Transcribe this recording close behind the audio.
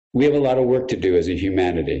we have a lot of work to do as a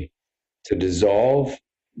humanity to dissolve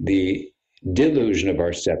the delusion of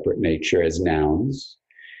our separate nature as nouns,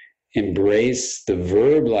 embrace the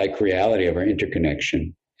verb-like reality of our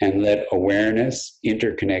interconnection, and let awareness,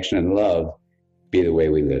 interconnection, and love be the way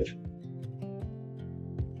we live.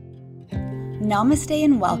 Namaste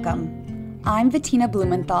and welcome. I'm Bettina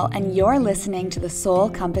Blumenthal, and you're listening to the Soul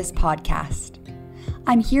Compass podcast.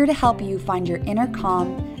 I'm here to help you find your inner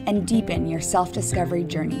calm and deepen your self-discovery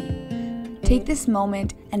journey. Take this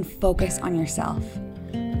moment and focus on yourself.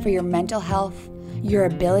 For your mental health, your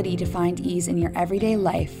ability to find ease in your everyday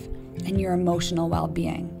life, and your emotional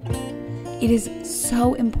well-being. It is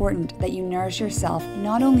so important that you nourish yourself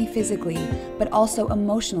not only physically, but also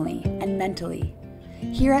emotionally and mentally.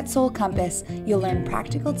 Here at Soul Compass, you'll learn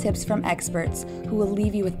practical tips from experts who will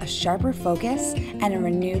leave you with a sharper focus and a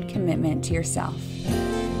renewed commitment to yourself.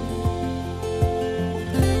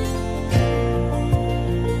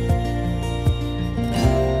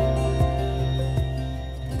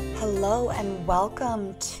 Hello and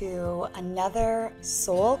welcome to another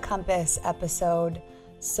Soul Compass episode.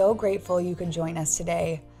 So grateful you could join us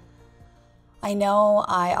today. I know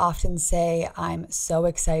I often say I'm so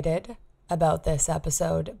excited about this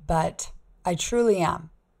episode, but I truly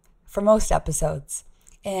am for most episodes.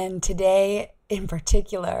 And today in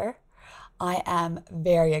particular, I am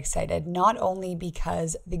very excited, not only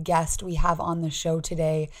because the guest we have on the show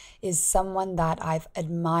today is someone that I've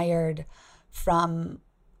admired from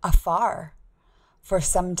afar for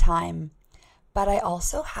some time, but I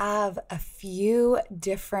also have a few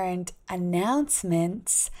different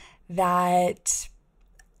announcements that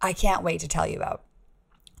I can't wait to tell you about.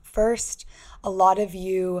 First, a lot of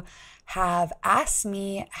you have asked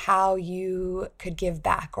me how you could give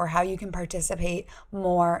back or how you can participate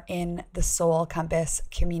more in the Soul Compass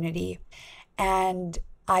community. And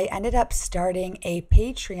I ended up starting a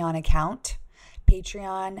Patreon account,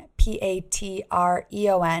 Patreon,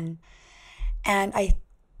 Patreon, and I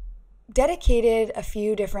dedicated a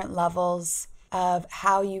few different levels of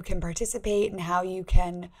how you can participate and how you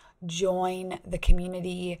can join the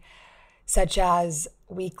community, such as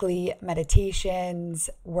weekly meditations,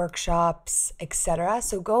 workshops, etc.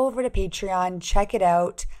 So go over to Patreon, check it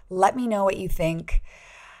out, let me know what you think,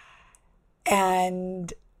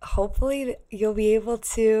 and hopefully you'll be able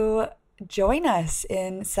to join us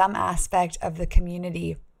in some aspect of the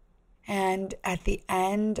community. And at the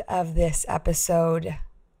end of this episode,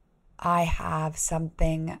 I have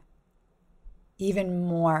something even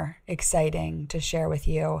more exciting to share with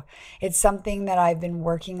you. It's something that I've been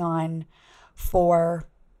working on for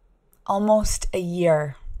almost a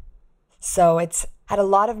year. So it's had a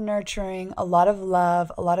lot of nurturing, a lot of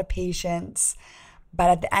love, a lot of patience. But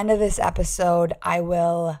at the end of this episode, I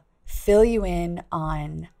will fill you in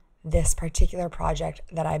on this particular project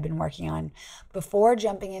that I've been working on. Before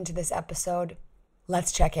jumping into this episode,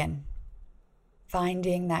 let's check in.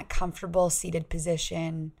 Finding that comfortable seated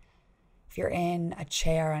position. If you're in a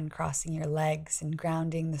chair, uncrossing your legs and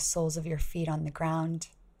grounding the soles of your feet on the ground.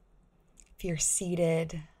 If you're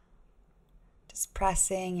seated, just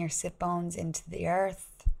pressing your sit bones into the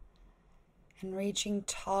earth and reaching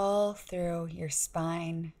tall through your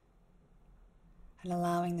spine and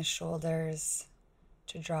allowing the shoulders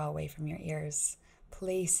to draw away from your ears,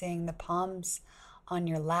 placing the palms on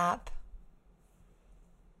your lap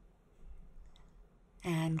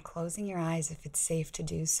and closing your eyes if it's safe to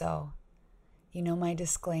do so. You know my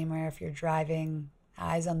disclaimer, if you're driving,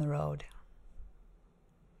 eyes on the road.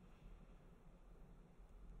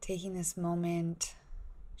 Taking this moment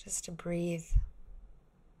just to breathe,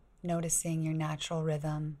 noticing your natural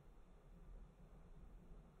rhythm.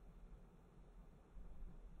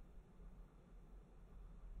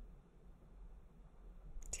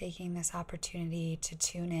 Taking this opportunity to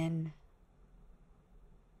tune in,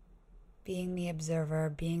 being the observer,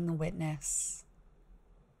 being the witness.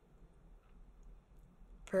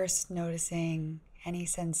 First, noticing any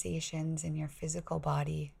sensations in your physical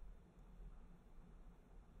body.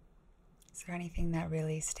 Is there anything that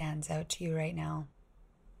really stands out to you right now?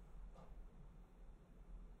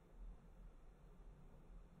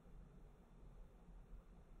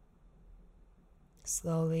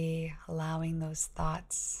 Slowly allowing those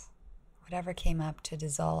thoughts, whatever came up, to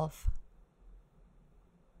dissolve.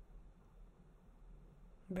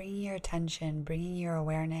 Bringing your attention, bringing your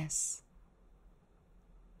awareness,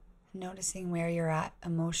 noticing where you're at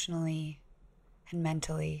emotionally and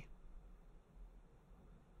mentally.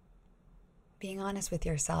 Being honest with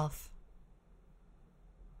yourself.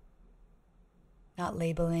 Not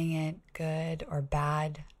labeling it good or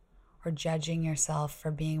bad or judging yourself for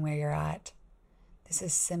being where you're at. This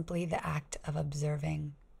is simply the act of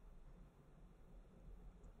observing,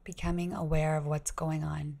 becoming aware of what's going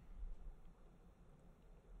on.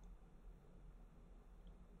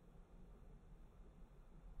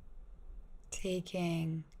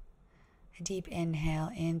 Taking a deep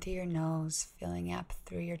inhale in through your nose, filling up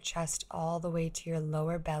through your chest all the way to your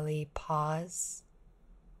lower belly. Pause.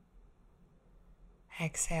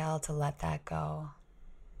 Exhale to let that go.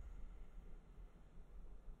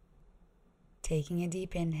 Taking a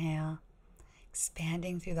deep inhale,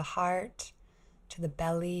 expanding through the heart to the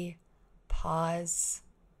belly. Pause.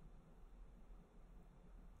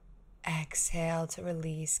 Exhale to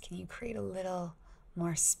release. Can you create a little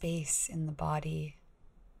more space in the body?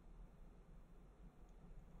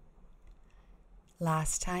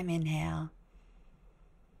 Last time, inhale.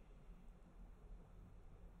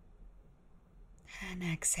 And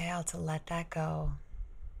exhale to let that go.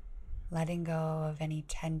 Letting go of any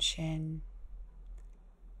tension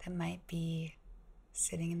that might be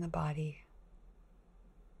sitting in the body.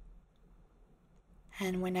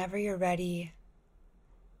 And whenever you're ready,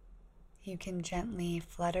 you can gently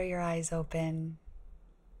flutter your eyes open.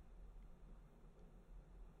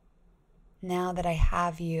 Now that I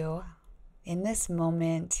have you in this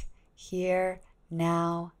moment, here,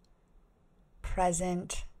 now,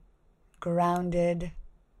 present, grounded,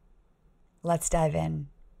 let's dive in.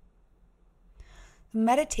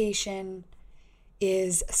 Meditation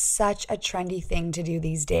is such a trendy thing to do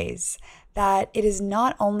these days that it is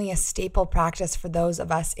not only a staple practice for those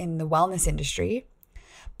of us in the wellness industry,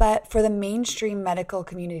 but for the mainstream medical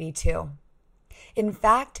community too. In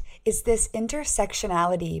fact, it's this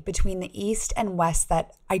intersectionality between the East and West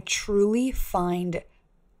that I truly find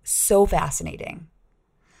so fascinating.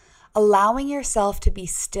 Allowing yourself to be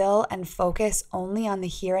still and focus only on the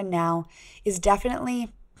here and now is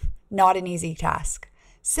definitely not an easy task.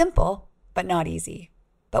 Simple, but not easy.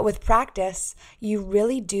 But with practice, you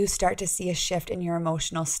really do start to see a shift in your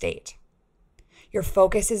emotional state. Your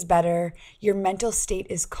focus is better, your mental state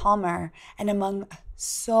is calmer, and among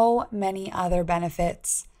so many other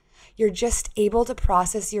benefits, you're just able to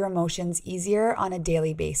process your emotions easier on a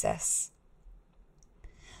daily basis.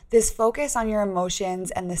 This focus on your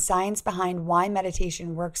emotions and the science behind why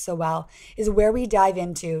meditation works so well is where we dive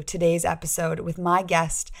into today's episode with my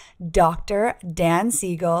guest, Dr. Dan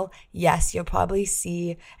Siegel. Yes, you'll probably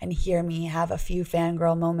see and hear me have a few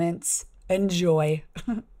fangirl moments. Enjoy.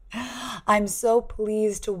 I'm so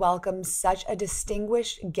pleased to welcome such a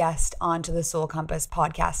distinguished guest onto the Soul Compass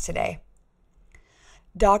podcast today.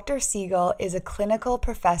 Dr. Siegel is a clinical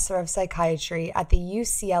professor of psychiatry at the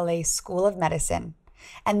UCLA School of Medicine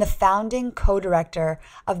and the founding co-director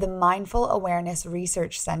of the Mindful Awareness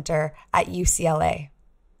Research Center at UCLA.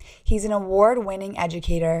 He's an award-winning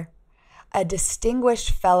educator, a distinguished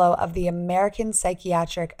fellow of the American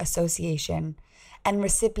Psychiatric Association, and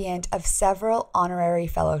recipient of several honorary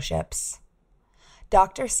fellowships.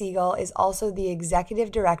 Dr. Siegel is also the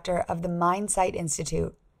executive director of the Mindsight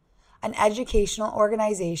Institute, an educational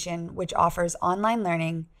organization which offers online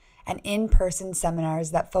learning and in-person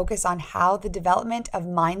seminars that focus on how the development of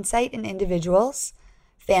mindsight in individuals,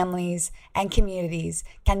 families, and communities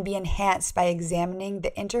can be enhanced by examining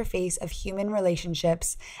the interface of human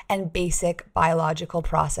relationships and basic biological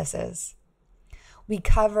processes. We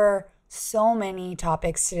cover so many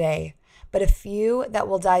topics today, but a few that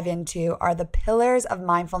we'll dive into are the pillars of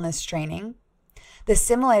mindfulness training, the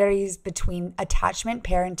similarities between attachment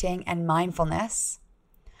parenting and mindfulness,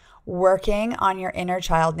 working on your inner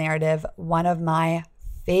child narrative, one of my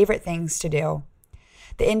favorite things to do,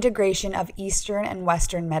 the integration of Eastern and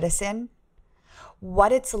Western medicine,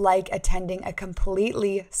 what it's like attending a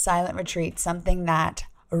completely silent retreat, something that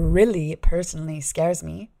really personally scares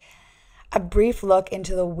me, a brief look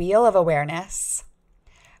into the wheel of awareness,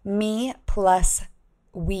 me plus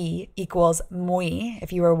we equals moi,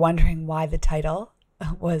 if you were wondering why the title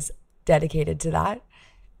was dedicated to that.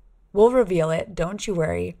 We'll reveal it, don't you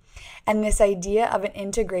worry. And this idea of an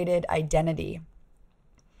integrated identity,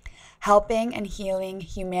 helping and healing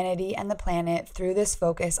humanity and the planet through this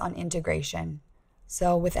focus on integration.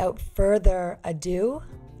 So without further ado,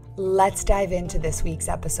 let's dive into this week's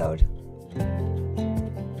episode.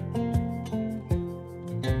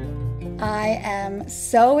 I am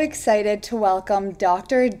so excited to welcome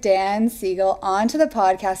Dr. Dan Siegel onto the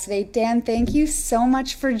podcast today. Dan, thank you so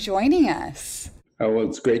much for joining us. Oh, well,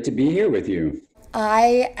 it's great to be here with you.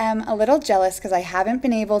 I am a little jealous because I haven't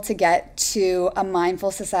been able to get to a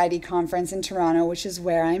Mindful Society conference in Toronto, which is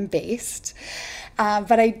where I'm based.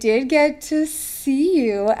 But I did get to see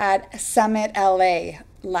you at Summit LA.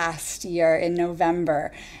 last year in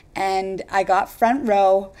November. And I got front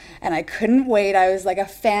row and I couldn't wait. I was like a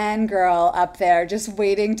fangirl up there just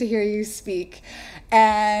waiting to hear you speak.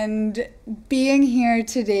 And being here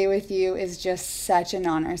today with you is just such an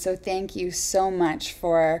honor. So thank you so much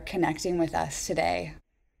for connecting with us today.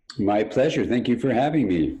 My pleasure. Thank you for having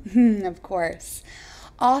me. Of course.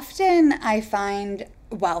 Often I find,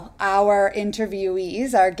 well, our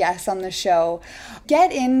interviewees, our guests on the show,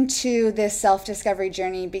 get into this self-discovery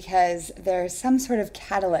journey because there's some sort of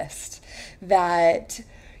catalyst that,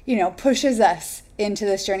 pushes us into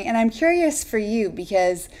this journey. And I'm curious for you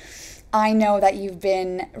because I know that you've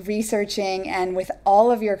been researching, and with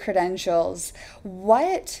all of your credentials,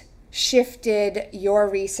 what shifted your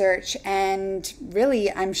research and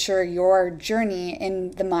really, I'm sure, your journey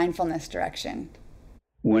in the mindfulness direction?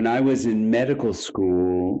 When I was in medical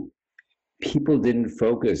school, people didn't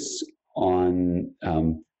focus on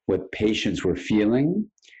what patients were feeling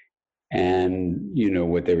and,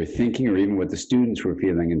 what they were thinking, or even what the students were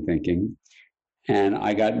feeling and thinking. And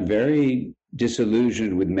I got very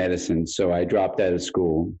disillusioned with medicine, so I dropped out of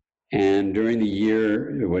school. And during the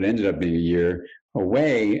year, what ended up being a year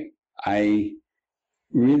away, I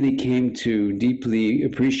really came to deeply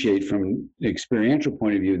appreciate from an experiential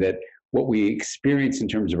point of view that what we experience in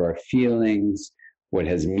terms of our feelings, what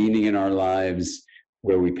has meaning in our lives,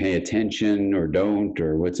 where we pay attention or don't,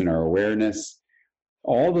 or what's in our awareness,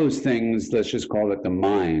 all those things, let's just call it the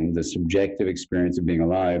mind, the subjective experience of being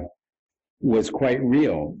alive, was quite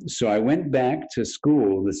real. So I went back to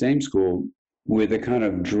school, the same school, with a kind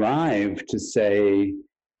of drive to say,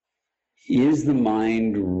 is the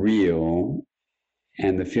mind real?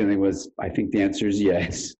 And the feeling was, I think the answer is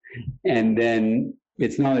yes. And then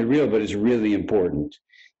it's not only real, but it's really important.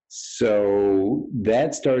 So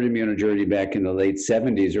that started me on a journey back in the late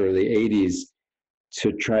 70s, early 80s,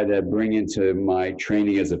 to try to bring into my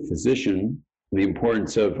training as a physician the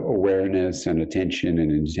importance of awareness and attention and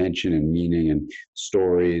intention and meaning and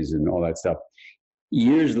stories and all that stuff.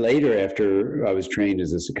 Years later, after I was trained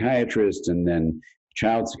as a psychiatrist and then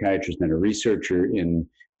child psychiatrist and a researcher in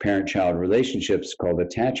parent-child relationships called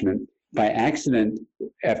attachment, by accident,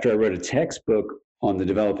 after I wrote a textbook on the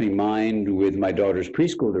developing mind with my daughter's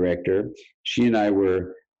preschool director, she and I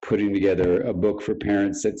were putting together a book for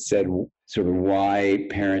parents that said sort of why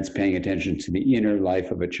parents paying attention to the inner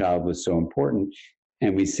life of a child was so important.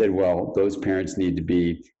 And we said, well, those parents need to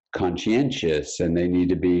be conscientious and they need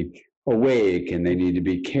to be awake and they need to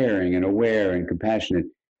be caring and aware and compassionate.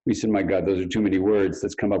 We said, my God, those are too many words.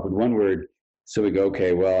 Let's come up with one word. So we go,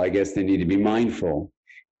 okay, well, I guess they need to be mindful.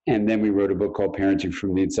 And then we wrote a book called Parenting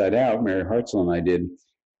from the Inside Out, Mary Hartzell and I did.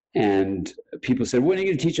 And people said, when are you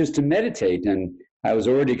going to teach us to meditate? And I was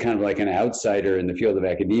already kind of like an outsider in the field of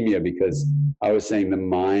academia because I was saying the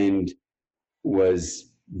mind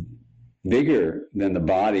was bigger than the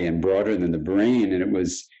body and broader than the brain. And it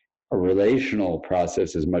was a relational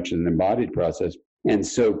process as much as an embodied process. And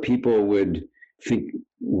so people would think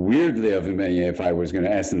weirdly of me if I was going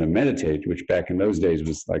to ask them to meditate, which back in those days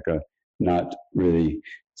was like a not really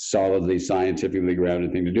solidly scientifically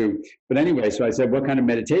grounded thing to do. But anyway, so I said, what kind of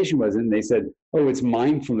meditation was it? And they said, oh, it's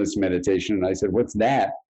mindfulness meditation. And I said, what's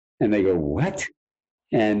that? And they go, what?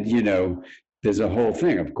 And, there's a whole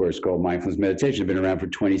thing, of course, called mindfulness meditation. It's been around for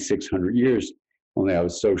 2,600 years. Only I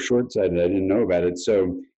was so short-sighted, I didn't know about it.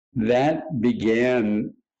 So that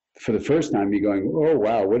began for the first time me going, oh,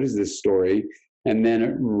 wow, what is this story? And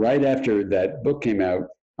then right after that book came out,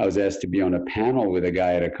 I was asked to be on a panel with a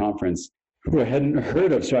guy at a conference who I hadn't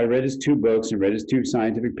heard of. So I read his 2 books and read his 2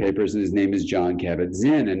 scientific papers, and his name is Jon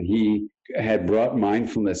Kabat-Zinn. And he had brought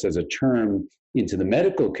mindfulness as a term into the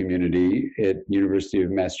medical community at University of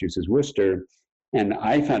Massachusetts, Worcester. And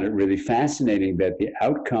I found it really fascinating that the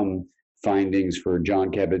outcome findings for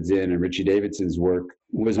Jon Kabat-Zinn and Richie Davidson's work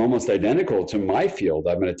was almost identical to my field.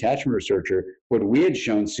 I'm an attachment researcher. What we had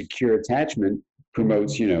shown, secure attachment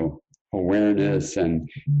promotes, awareness and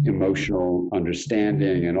emotional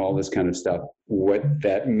understanding and all this kind of stuff. What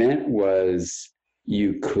that meant was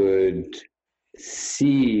you could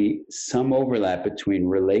see some overlap between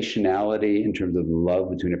relationality in terms of love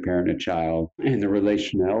between a parent and a child and the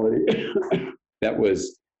relationality that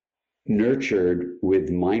was nurtured with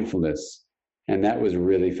mindfulness. And that was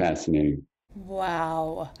really fascinating.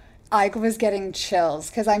 Wow. I was getting chills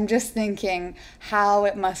because I'm just thinking how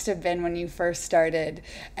it must have been when you first started.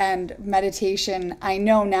 And meditation, I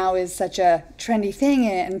know now is such a trendy thing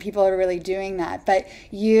and people are really doing that. But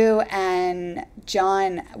you and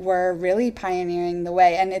Jon were really pioneering the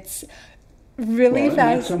way. And it's really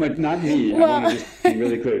Not so much, not me. I want to just be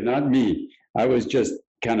really clear, not me. I was just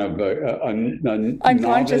kind of a novice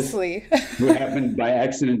Unconsciously. who happened by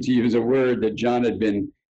accident to use a word that John had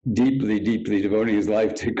been deeply, deeply devoting his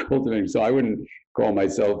life to cultivating. So I wouldn't call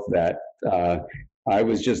myself that. I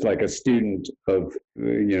was just like a student of,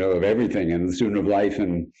 of everything, and a student of life,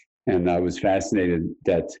 and I was fascinated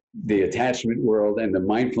that the attachment world and the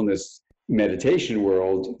mindfulness meditation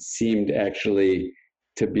world seemed actually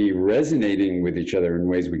to be resonating with each other in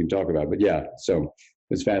ways we can talk about. But yeah, so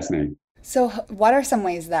it's fascinating. So, what are some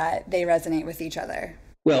ways that they resonate with each other?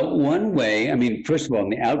 Well, one way, I mean, first of all,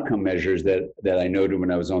 in the outcome measures that I noted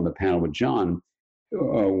when I was on the panel with John,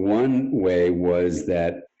 one way was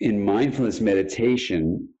that in mindfulness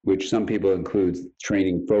meditation, which some people include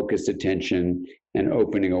training focused attention and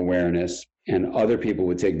opening awareness, and other people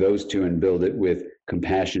would take those two and build it with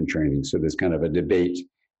compassion training. So there's kind of a debate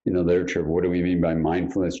in the literature of what do we mean by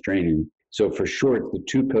mindfulness training. So for short, the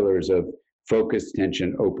two pillars of focused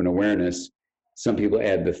attention, open awareness. Some people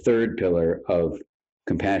add the third pillar of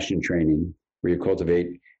compassion training, where you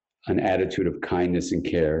cultivate an attitude of kindness and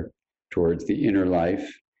care towards the inner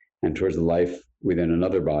life and towards the life within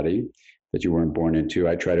another body that you weren't born into.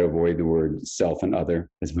 I try to avoid the word self and other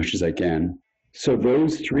as much as I can. So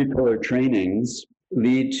those three pillar trainings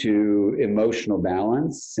lead to emotional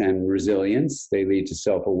balance and resilience. They lead to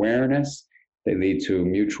self-awareness. They lead to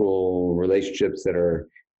mutual relationships that are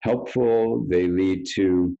helpful. They lead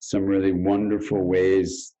to some really wonderful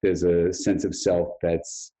ways. There's a sense of self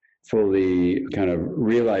that's fully kind of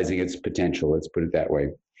realizing its potential. Let's put it that way.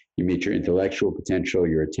 You meet your intellectual potential,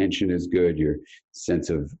 your attention is good, your sense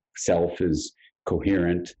of self is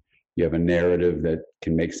coherent, you have a narrative that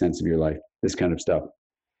can make sense of your life, this kind of stuff.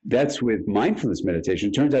 That's with mindfulness meditation.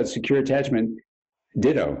 It turns out secure attachment,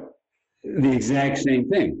 ditto, the exact same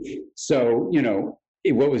thing. So,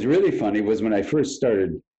 what was really funny was when I first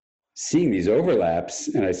started seeing these overlaps,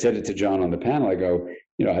 and I said it to John on the panel, I go,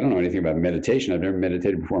 I don't know anything about meditation. I've never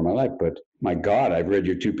meditated before in my life, but my God, I've read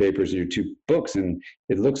your two papers and your two books, and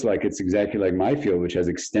it looks like it's exactly like my field, which has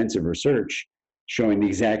extensive research showing the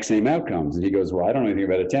exact same outcomes. And he goes, well, I don't know anything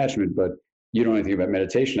about attachment, but you don't know anything about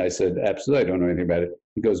meditation. I said, absolutely, I don't know anything about it.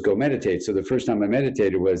 He goes, go meditate. So the first time I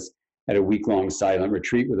meditated was at a week-long silent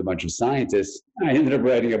retreat with a bunch of scientists. I ended up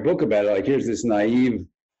writing a book about it. Like, here's this naive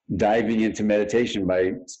diving into meditation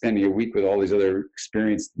by spending a week with all these other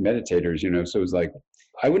experienced meditators, So it was like,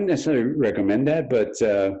 I wouldn't necessarily recommend that, but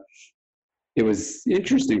it was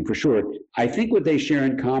interesting for sure. I think what they share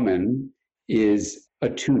in common is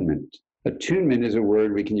attunement. Attunement is a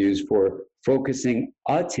word we can use for focusing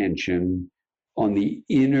attention on the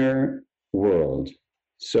inner world.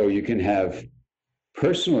 So you can have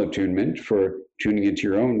personal attunement for tuning into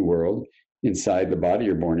your own world inside the body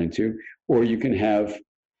you're born into, or you can have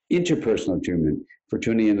interpersonal attunement for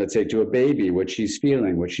tuning in, let's say, to a baby, what she's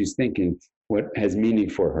feeling, what she's thinking, what has meaning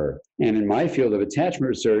for her. And in my field of attachment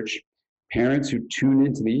research, parents who tune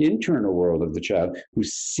into the internal world of the child, who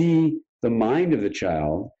see the mind of the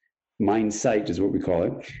child, mind sight is what we call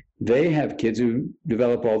it, they have kids who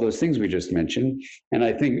develop all those things we just mentioned. And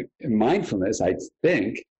I think mindfulness, is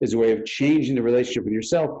a way of changing the relationship with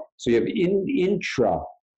yourself. So you have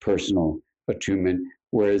intrapersonal attunement,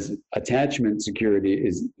 whereas attachment security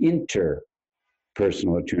is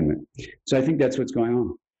interpersonal attunement. So I think that's what's going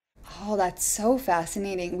on. Oh, that's so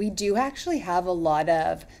fascinating. We do actually have a lot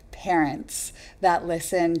of parents that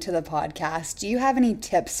listen to the podcast. Do you have any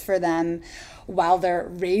tips for them while they're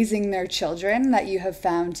raising their children that you have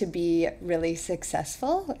found to be really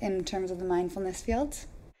successful in terms of the mindfulness field?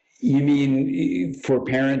 You mean for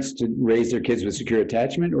parents to raise their kids with secure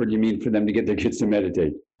attachment, or do you mean for them to get their kids to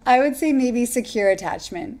meditate? I would say maybe secure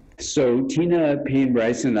attachment. So Tina Payne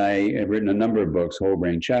Bryce and I have written a number of books, Whole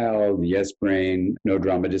Brain Child, Yes Brain, No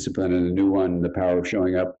Drama Discipline, and the new one, The Power of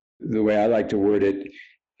Showing Up. The way I like to word it,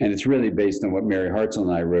 and it's really based on what Mary Hartzell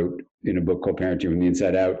and I wrote in a book called Parenting from the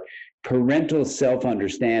Inside Out, parental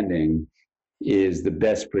self-understanding is the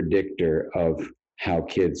best predictor of how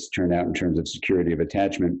kids turn out in terms of security of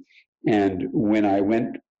attachment. And when I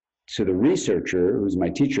went to the researcher, who was my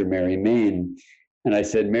teacher, Mary Main, and I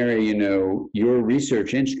said, Mary, your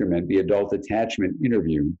research instrument, the adult attachment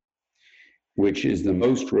interview, which is the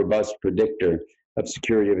most robust predictor of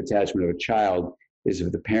security of attachment of a child, is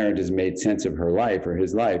if the parent has made sense of her life or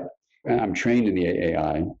his life. I'm trained in the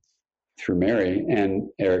AAI through Mary and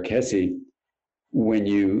Eric Hesse. When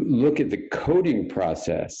you look at the coding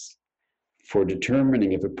process for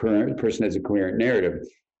determining if a person has a coherent narrative,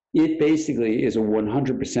 it basically is a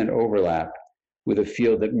 100% overlap with a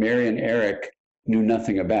field that Mary and Eric knew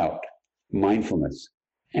nothing about, mindfulness.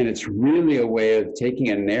 And it's really a way of taking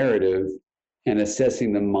a narrative and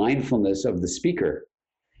assessing the mindfulness of the speaker.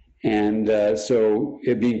 And so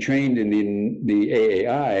being trained in the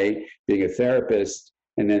AAI, being a therapist,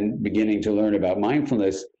 and then beginning to learn about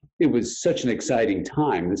mindfulness, it was such an exciting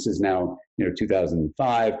time. This is now,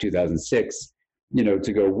 2005, 2006,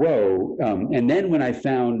 to go, whoa. And then when I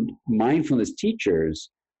found mindfulness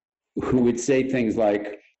teachers who would say things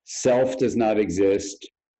like, self does not exist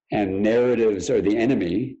and narratives are the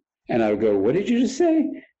enemy. And I would go, what did you just say?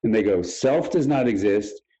 And they go, self does not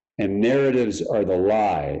exist and narratives are the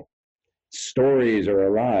lie. Stories are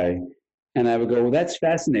a lie. And I would go, well, that's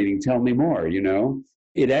fascinating. Tell me more,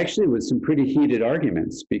 It actually was some pretty heated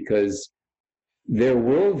arguments because their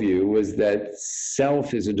worldview was that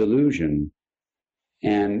self is a delusion.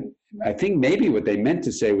 And I think maybe what they meant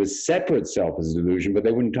to say was separate self is a delusion, but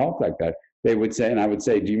they wouldn't talk like that. They would say, and I would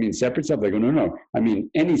say, do you mean separate self? They go, no, I mean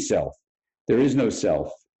any self. There is no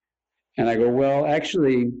self. And I go, well,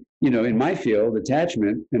 actually, in my field,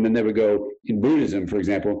 attachment, and then they would go, in Buddhism, for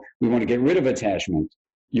example, we want to get rid of attachment.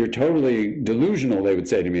 You're totally delusional, they would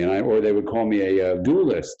say to me, or they would call me a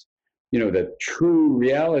dualist. That true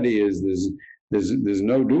reality is there's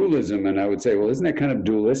no dualism. And I would say, well, isn't that kind of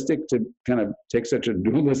dualistic to kind of take such a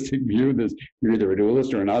dualistic view? You're either a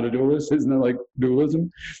dualist or not a dualist. Isn't it like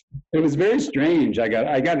dualism? It was very strange, I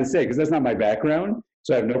got to say, because that's not my background.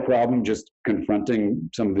 So I have no problem just confronting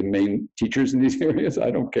some of the main teachers in these areas. I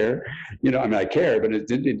don't care. I care, but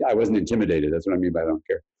I wasn't intimidated. That's what I mean by I don't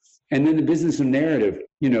care. And then the business of narrative,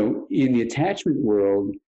 in the attachment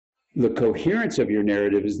world, the coherence of your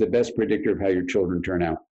narrative is the best predictor of how your children turn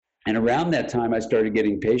out. And around that time, I started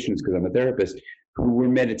getting patients, because I'm a therapist, who were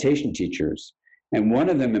meditation teachers. And one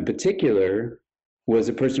of them in particular was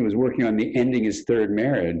a person who was working on the ending his third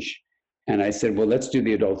marriage. And I said, well, let's do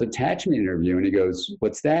the adult attachment interview. And he goes,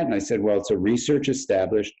 what's that? And I said, well, it's a research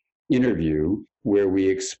established interview where we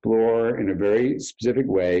explore in a very specific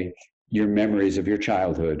way your memories of your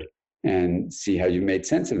childhood and see how you made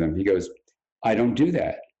sense of them. He goes, I don't do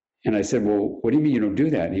that. And I said, well, what do you mean you don't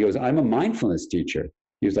do that? And he goes, I'm a mindfulness teacher.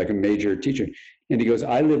 He was like a major teacher. And he goes,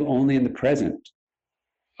 I live only in the present.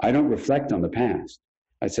 I don't reflect on the past.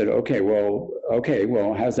 I said, okay, well,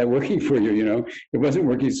 how's that working for you? It wasn't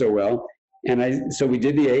working so well. And so we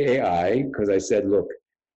did the AAI, because I said, look,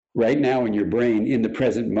 right now in your brain, in the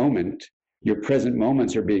present moment, your present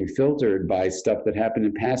moments are being filtered by stuff that happened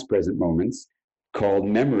in past present moments called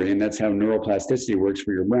memory. And that's how neuroplasticity works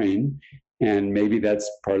for your brain. And maybe that's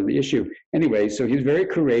part of the issue. Anyway, so he was very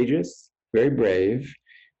courageous, very brave.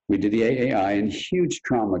 We did the AAI and huge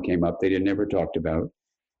trauma came up they had never talked about.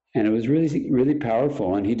 And it was really, really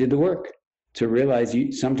powerful. And he did the work to realize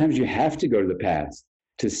sometimes you have to go to the past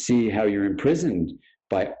to see how you're imprisoned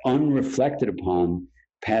by unreflected upon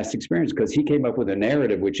past experience. Because he came up with a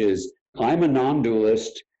narrative, which is, I'm a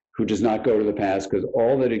non-dualist who does not go to the past because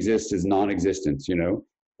all that exists is non-existence, And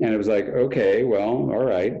it was like, okay, well, all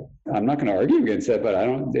right. I'm not going to argue against that, but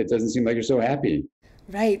it doesn't seem like you're so happy.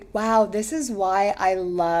 Right. Wow. This is why I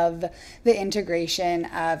love the integration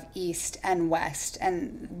of East and West.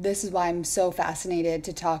 And this is why I'm so fascinated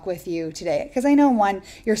to talk with you today. Because I know, one,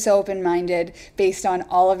 you're so open-minded based on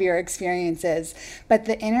all of your experiences. But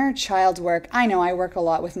the inner child work, I know I work a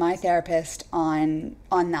lot with my therapist on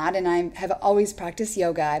that. And I have always practiced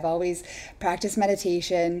yoga. I've always practiced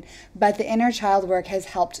meditation. But the inner child work has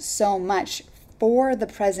helped so much for the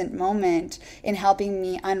present moment in helping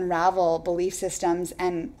me unravel belief systems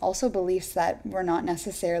and also beliefs that were not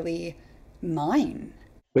necessarily mine.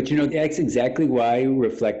 But that's exactly why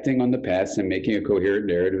reflecting on the past and making a coherent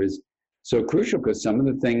narrative is so crucial, because some of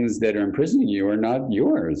the things that are imprisoning you are not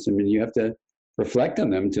yours. I mean, you have to reflect on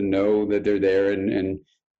them to know that they're there and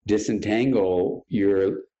disentangle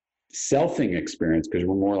your selfing experience, because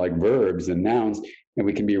we're more like verbs than nouns, and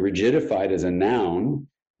we can be rigidified as a noun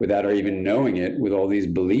without our even knowing it, with all these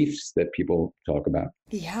beliefs that people talk about.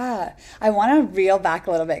 Yeah. I want to reel back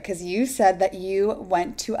a little bit, because you said that you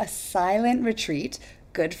went to a silent retreat.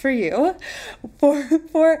 Good for you.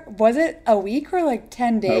 For was it a week or like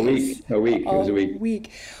 10 days? A week. It was a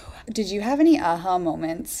week. Did you have any aha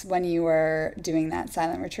moments when you were doing that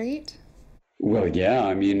silent retreat? Well, yeah.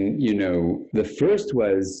 I mean, the first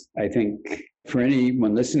was, I think, for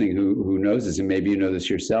anyone listening who knows this, and maybe you know this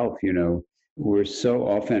yourself, we're so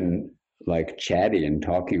often like chatty and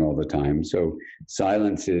talking all the time. So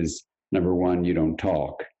silence is, number one, you don't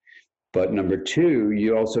talk. But number two,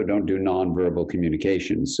 you also don't do nonverbal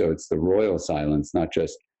communication. So it's the royal silence, not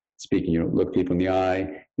just speaking. You don't look people in the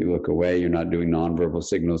eye, you look away, you're not doing nonverbal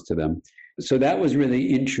signals to them. So that was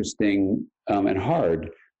really interesting and hard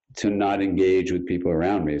to not engage with people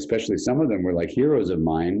around me, especially some of them were like heroes of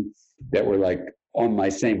mine that were like on my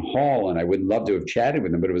same hall, and I would love to have chatted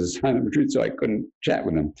with them, but it was a silent retreat, so I couldn't chat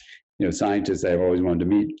with them. Scientists I've always wanted to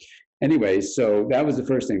meet. Anyway, so that was the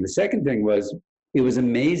first thing. The second thing was, it was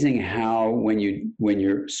amazing how when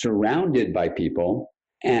you're surrounded by people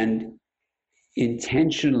and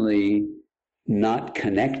intentionally not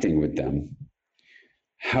connecting with them,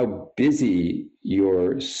 how busy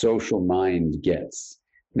your social mind gets.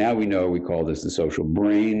 Now we know, we call this the social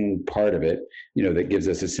brain part of it, that gives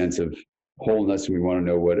us a sense of wholeness, and we want to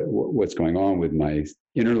know what's going on with my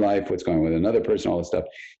inner life, what's going on with another person, all this stuff.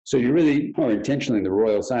 So you really are intentionally in the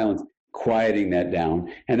royal silence, quieting that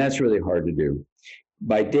down, and that's really hard to do.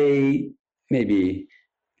 By day maybe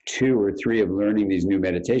 2 or 3 of learning these new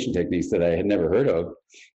meditation techniques that I had never heard of,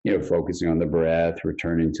 focusing on the breath,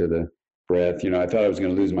 returning to the breath, I thought I was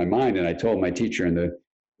going to lose my mind, and I told my teacher in the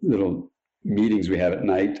little meetings we have at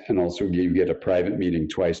night, and also you get a private meeting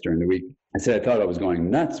twice during the week, I said I thought I was going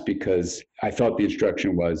nuts, because I thought the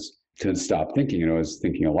instruction was to stop thinking. I was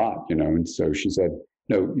thinking a lot, and so she said,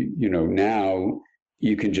 no, now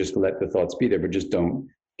you can just let the thoughts be there, but just don't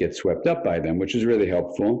get swept up by them, which is really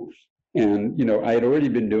helpful. And, I had already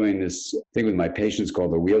been doing this thing with my patients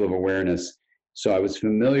called the Wheel of Awareness. So I was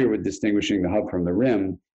familiar with distinguishing the hub from the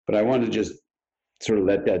rim, but I wanted to just sort of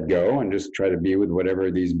let that go and just try to be with whatever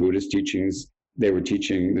these Buddhist teachings they were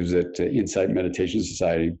teaching. There's at Insight Meditation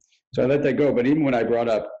Society. So I let that go. But even when I brought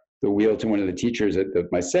up the wheel to one of the teachers at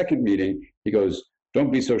my second meeting, he goes,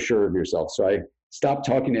 don't be so sure of yourself. So I stopped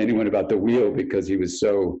talking to anyone about the wheel, because he was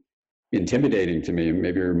so intimidating to me.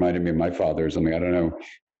 Maybe it reminded me of my father or something. I don't know.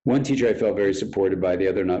 One teacher I felt very supported by, the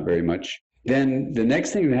other not very much. Then the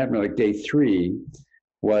next thing that happened, like day 3,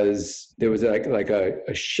 was there was like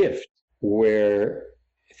a shift where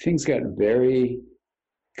things got very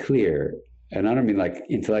clear. And I don't mean like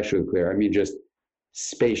intellectually clear. I mean just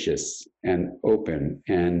spacious and open.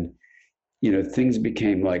 And, things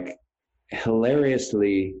became like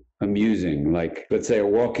hilariously amusing. Like, let's say a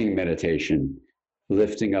walking meditation,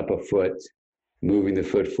 lifting up a foot, moving the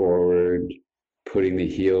foot forward, putting the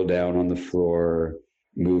heel down on the floor,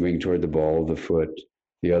 moving toward the ball of the foot,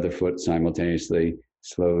 the other foot simultaneously,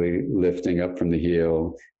 slowly lifting up from the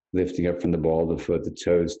heel, lifting up from the ball of the foot, the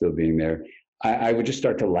toes still being there. I would just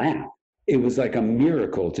start to laugh. It was like a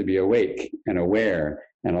miracle to be awake and aware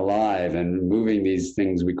and alive and moving these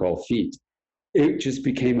things we call feet. It just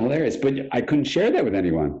became hilarious. But I couldn't share that with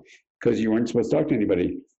anyone, because you weren't supposed to talk to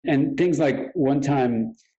anybody. And things like one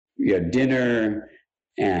time we had dinner,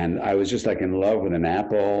 and I was just like in love with an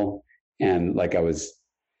apple, and like I was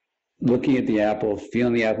looking at the apple,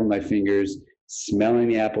 feeling the apple in my fingers, smelling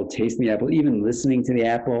the apple, tasting the apple, even listening to the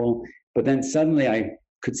apple. But then suddenly I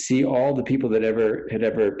could see all the people that had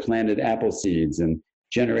ever planted apple seeds, and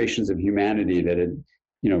generations of humanity that had,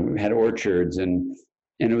 had orchards, and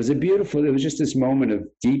it was it was just this moment of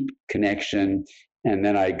deep connection. And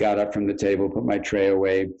then I got up from the table, put my tray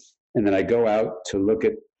away, and then I go out to look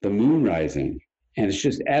at the moon rising. And it's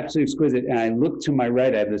just absolutely exquisite. And I look to my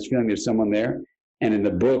right, I have this feeling there's someone there. And in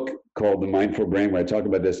the book called The Mindful Brain, where I talk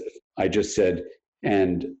about this, I just said,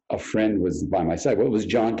 and a friend was by my side. Well, it was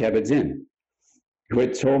Jon Kabat-Zinn, who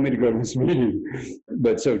had told me to go to this meeting.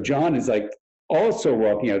 But so John is like also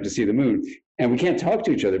walking out to see the moon. And we can't talk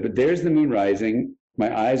to each other, but there's the moon rising.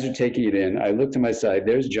 My eyes are taking it in. I look to my side.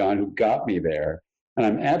 There's John, who got me there. And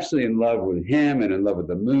I'm absolutely in love with him, and in love with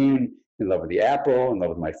the moon, in love with the apple, in love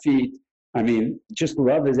with my feet. I mean, just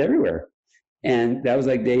love is everywhere. And that was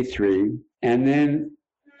like day 3. And then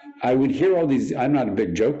I would hear all these, I'm not a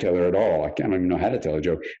big joke teller at all. I don't even know how to tell a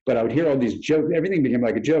joke, but I would hear all these jokes. Everything became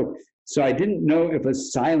like a joke. So I didn't know if a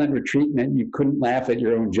silent retreat meant you couldn't laugh at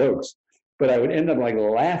your own jokes, but I would end up like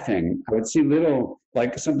laughing. I would see little,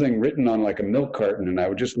 like something written on like a milk carton, and I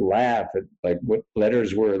would just laugh at like what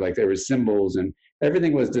letters were, like there were symbols, and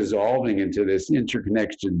everything was dissolving into this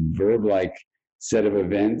interconnected verb-like set of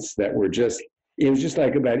events that were just, it was just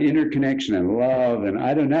like about interconnection and love. And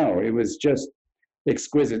I don't know, it was just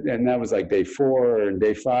exquisite. And that was like day 4, and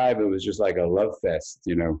day 5, it was just like a love fest,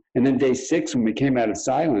 And then day 6, when we came out of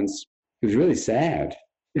silence, it was really sad,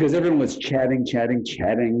 because everyone was chatting.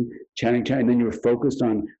 And then you were focused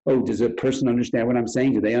on, oh, does a person understand what I'm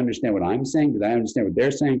saying? Do they understand what I'm saying? Do I understand what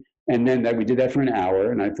they're saying? And then we did that for an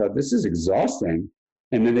hour, and I thought, this is exhausting.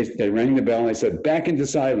 And then they rang the bell, and they said, back into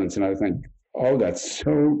silence. And I was thinking, oh, that's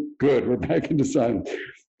so good. We're back into silence.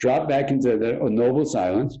 Dropped back into the noble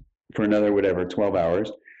silence for another, 12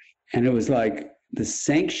 hours. And it was like the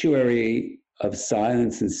sanctuary of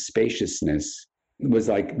silence and spaciousness was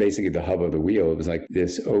like basically the hub of the wheel. It was like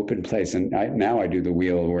this open place. And now I do the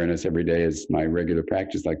wheel awareness every day as my regular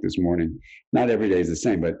practice, like this morning. Not every day is the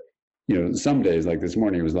same, but some days like this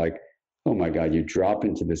morning, it was like, oh oh my God, you drop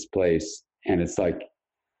into this place and it's like,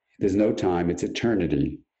 there's no time, it's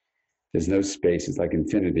eternity. There's no space, it's like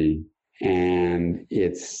infinity. And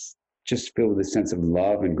it's just filled with a sense of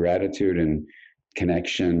love and gratitude and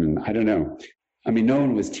connection. And I don't know. I mean, no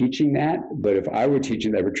one was teaching that, but if I were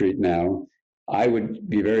teaching that retreat now, I would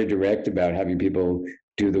be very direct about having people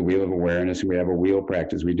do the wheel of awareness. And we have a wheel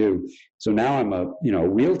practice we do. So now I'm a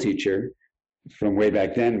wheel teacher from way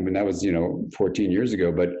back then, when that was 14 years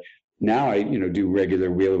ago. But now I do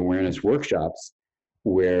regular wheel of awareness workshops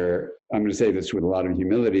where I'm going to say this with a lot of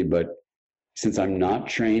humility, but since I'm not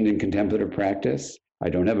trained in contemplative practice, I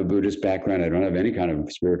don't have a Buddhist background, I don't have any kind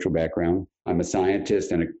of spiritual background, I'm a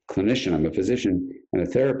scientist and a clinician, I'm a physician and a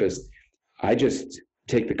therapist, I just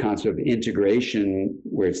take the concept of integration,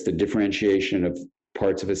 where it's the differentiation of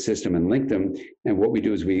parts of a system and link them. And what we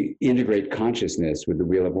do is we integrate consciousness with the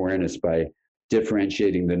wheel of awareness by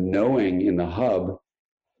differentiating the knowing in the hub,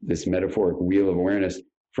 this metaphoric wheel of awareness,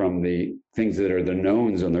 from the things that are the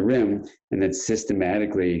knowns on the rim, and then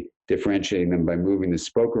systematically differentiating them by moving the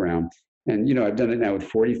spoke around. And, I've done it now with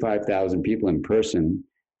 45,000 people in person,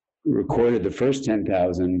 recorded the first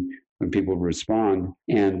 10,000 when people respond.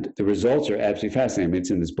 And the results are absolutely fascinating. I mean,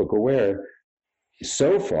 it's in this book, Aware.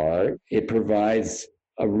 So far, it provides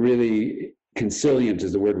a really consilient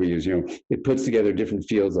is the word we use. It puts together different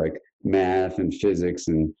fields like math and physics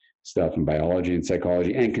and stuff and biology and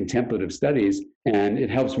psychology and contemplative studies. And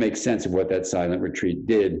it helps make sense of what that silent retreat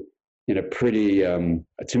did in a pretty,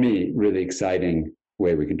 to me, really exciting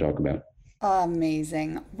way we can talk about.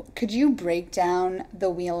 Amazing. Could you break down the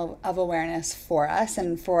Wheel of Awareness for us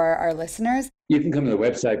and for our listeners? You can come to the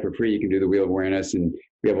website for free. You can do the Wheel of Awareness, and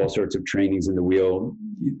we have all sorts of trainings in the wheel,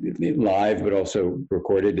 live, but also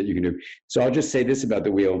recorded, that you can do. So I'll just say this about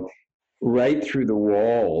the wheel. Right through the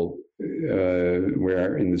wall,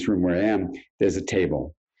 where in this room where I am, there's a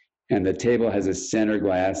table. And the table has a center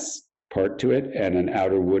glass part to it and an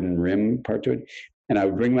outer wooden rim part to it. And I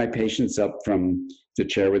would bring my patients up from the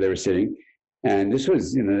chair where they were sitting. And this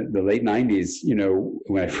was in the late 90s,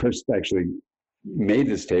 when I first actually made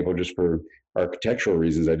this table just for architectural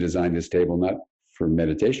reasons. I designed this table not for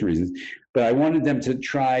meditation reasons, but I wanted them to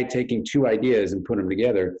try taking two ideas and put them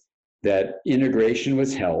together, that integration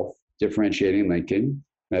was health, differentiating and linking.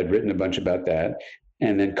 I'd written a bunch about that.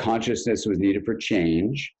 And then consciousness was needed for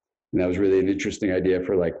change. And that was really an interesting idea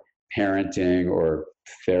for like parenting or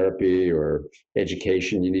therapy or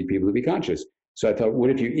education. You need people to be conscious. So I thought, what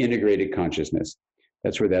if you integrated consciousness?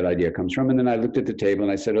 That's where that idea comes from. And then I looked at the table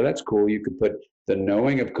and I said, oh, that's cool. You could put the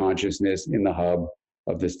knowing of consciousness in the hub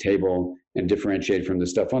of this table and differentiate from the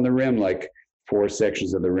stuff on the rim, like 4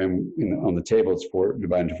 sections of the rim on the table. It's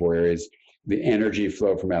divided into 4 areas. The energy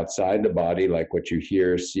flow from outside the body, like what you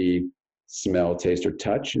hear, see, smell, taste, or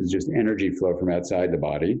touch, is just energy flow from outside the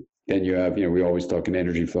body. Then you have, we always talk in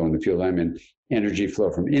energy flow in the field I'm in, energy flow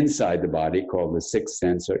from inside the body, called the sixth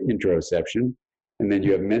sense or interoception. And then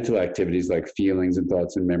you have mental activities like feelings and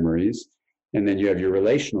thoughts and memories. And then you have your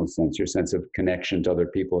relational sense, your sense of connection to other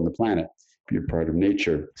people on the planet. You're part of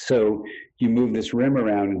nature. So you move this rim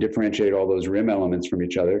around and differentiate all those rim elements from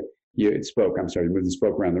each other. You move the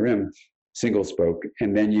spoke around the rim, single spoke.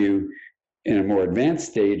 And then you, in a more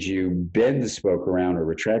advanced stage, you bend the spoke around or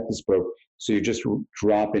retract the spoke. So you just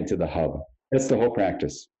drop into the hub. That's the whole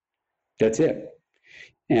practice. That's it.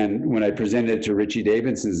 And when I presented it to Richie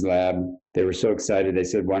Davidson's lab, they were so excited. They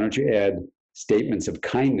said, why don't you add statements of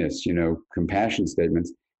kindness, compassion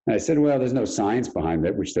statements? And I said, well, there's no science behind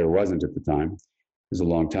that, which there wasn't at the time. It was a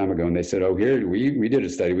long time ago. And they said, oh, here, we did a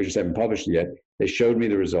study. We just haven't published it yet. They showed me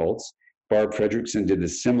the results. Barb Fredrickson did a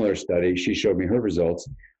similar study. She showed me her results,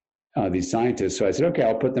 these scientists. So I said, okay,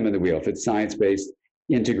 I'll put them in the wheel. If it's science-based,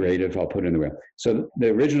 integrative, I'll put it in the wheel. So the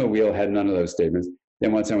original wheel had none of those statements.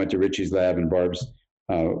 Then once I went to Richie's lab and Barb's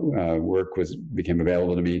work became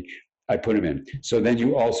available to me, I put them in. So then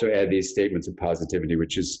you also add these statements of positivity,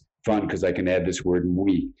 which is fun because I can add this word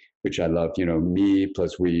we, which I love, me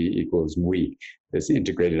plus we equals we, this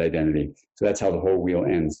integrated identity. So that's how the whole wheel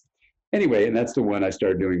ends. Anyway, and that's the one I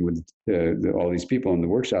started doing with all these people in the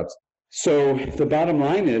workshops. So the bottom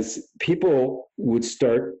line is people would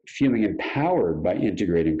start feeling empowered by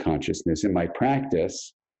integrating consciousness in my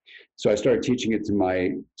practice. So I started teaching it to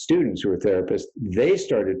my students who are therapists. They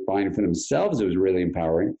started finding for themselves it was really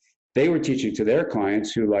empowering. They were teaching to their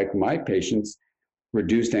clients who, like my patients,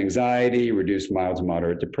 reduced anxiety, reduced mild to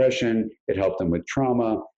moderate depression. It helped them with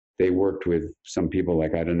trauma. They worked with some people,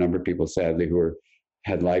 like I had a number of people, sadly, who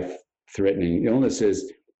had life-threatening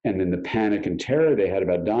illnesses. And then the panic and terror they had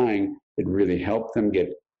about dying, it really helped them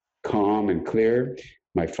get calm and clear.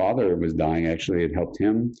 My father was dying, actually. It helped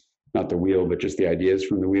him. not the wheel, but just the ideas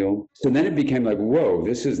from the wheel. So then it became like, whoa,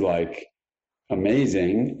 this is like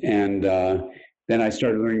amazing. And then I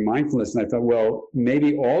started learning mindfulness, and I thought, well,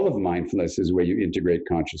 maybe all of mindfulness is where you integrate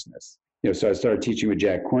consciousness. So I started teaching with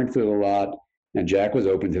Jack Kornfield a lot, and Jack was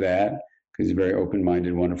open to that because he's a very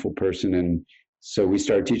open-minded, wonderful person. And so we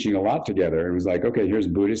started teaching a lot together. It was like, okay, here's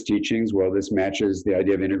Buddhist teachings. Well, this matches the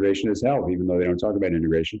idea of integration as health, even though they don't talk about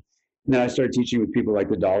integration. And then I started teaching with people like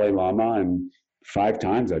the Dalai Lama, and 5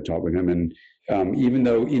 times I taught with him. And even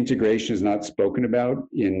though integration is not spoken about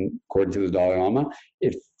according to the Dalai Lama,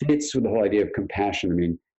 it fits with the whole idea of compassion. I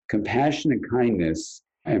mean, compassion and kindness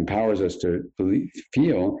empowers us to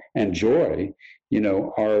feel, and joy,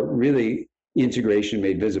 are really integration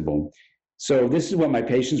made visible. So this is what my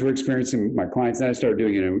patients were experiencing, my clients. Then I started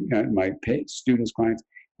doing it in my students, clients.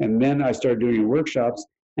 And then I started doing it in workshops,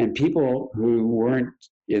 and people who weren't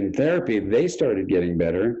in therapy, they started getting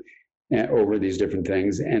better over these different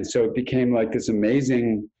things. And so it became like this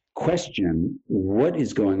amazing question: what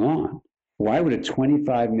is going on? Why would a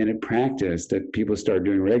 25-minute practice that people start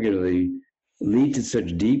doing regularly lead to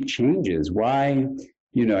such deep changes? Why?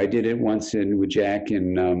 I did it once with Jack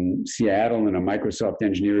in Seattle, and a Microsoft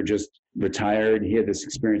engineer just retired. He had this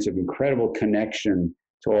experience of incredible connection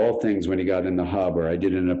to all things when he got in the hub. Or I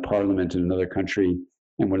did it in a parliament in another country,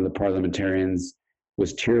 and one of the parliamentarians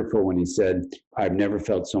was tearful when he said, "I've never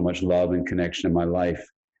felt so much love and connection in my life."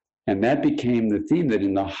 And that became the theme, that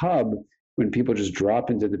in the hub, when people just drop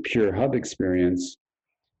into the pure hub experience,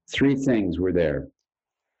 3 things were there: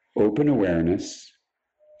 open awareness,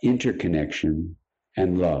 interconnection,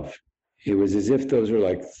 and love. It was as if those were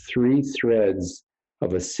like 3 threads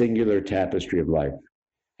of a singular tapestry of life.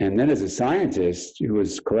 And then as a scientist who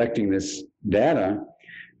was collecting this data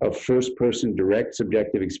of first-person direct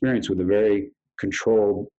subjective experience with a very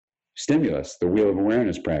controlled stimulus, the wheel of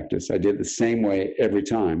awareness practice, I did the same way every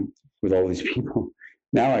time with all these people.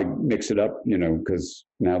 Now I mix it up, because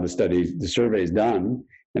now the survey is done,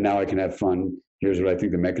 and now I can have fun. Here's what I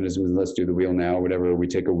think the mechanism is. Let's do the wheel now, whatever. We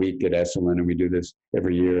take a week at Esalen, and we do this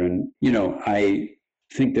every year. And, I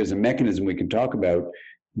think there's a mechanism we can talk about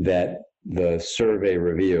that the survey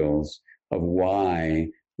reveals of why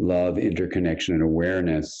love, interconnection, and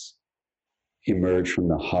awareness emerge from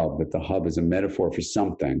the hub, that the hub is a metaphor for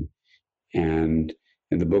something. And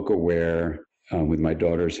in the book Aware, with my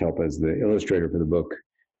daughter's help as the illustrator for the book,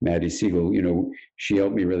 Maddie Siegel, she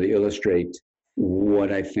helped me really illustrate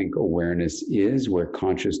what I think awareness is, where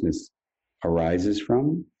consciousness arises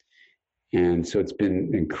from. And so it's been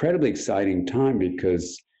an incredibly exciting time,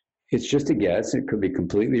 because it's just a guess. It could be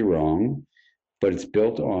completely wrong, but it's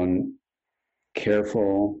built on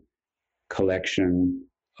careful collection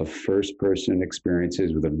of first-person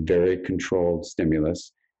experiences with a very controlled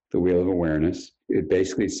stimulus, the wheel of awareness. It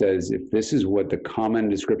basically says, if this is what the common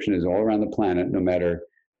description is all around the planet, no matter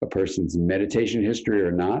a person's meditation history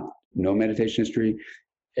or not, no meditation history,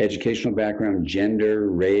 educational background, gender,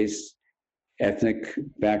 race, ethnic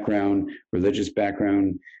background, religious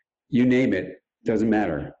background, you name it, doesn't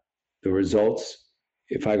matter. The results,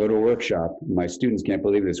 if I go to a workshop, my students can't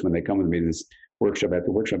believe this when they come with me, this workshop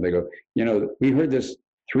after workshop, they go, we heard this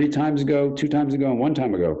 3 times ago, 2 times ago, and 1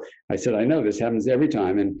 time ago. I said, I know, this happens every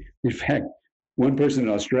time. And in fact, one person in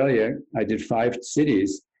Australia, I did 5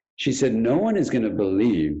 cities, she said, no one is going to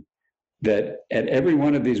believe that at every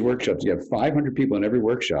one of these workshops, you have 500 people in every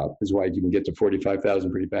workshop. This is why you can get to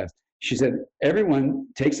 45,000 pretty fast. She said, everyone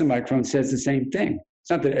takes the microphone, says the same thing.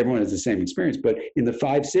 It's not that everyone has the same experience, but in the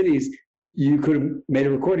 5 cities, you could have made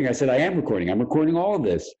a recording. I said, I am recording. I'm recording all of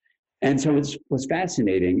this. And so it was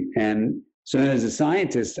fascinating. And so then as a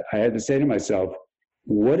scientist, I had to say to myself,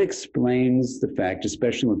 what explains the fact,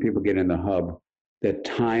 especially when people get in the hub, that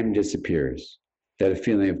time disappears, that a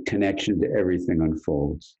feeling of connection to everything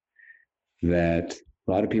unfolds? That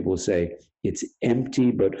a lot of people say it's empty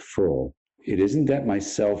but full. It isn't that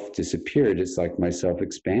myself disappeared, it's like myself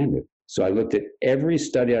expanded. So I looked at every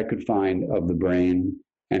study I could find of the brain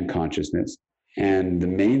and consciousness. And the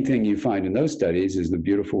main thing you find in those studies is the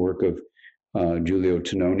beautiful work of Giulio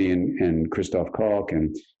Tononi and Christoph Koch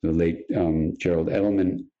and the late Gerald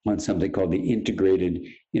Edelman on something called the integrated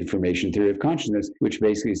information theory of consciousness, which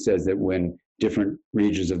basically says that when different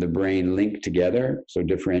regions of the brain link together, so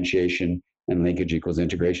differentiation and linkage equals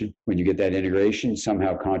integration. When you get that integration,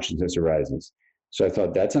 somehow consciousness arises. So I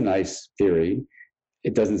thought that's a nice theory.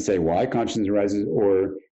 It doesn't say why consciousness arises,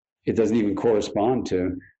 or it doesn't even correspond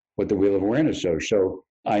to what the wheel of awareness shows. So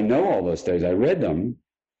I know all those studies, I read them,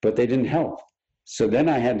 but they didn't help. So then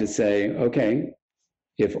I had to say, okay,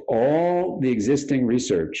 if all the existing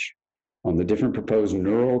research on the different proposed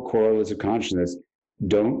neural correlates of consciousness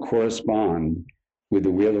don't correspond with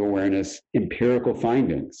the wheel of awareness empirical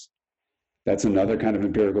findings. That's another kind of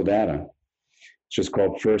empirical data. It's just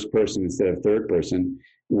called first person instead of third person.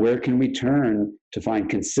 Where can we turn to find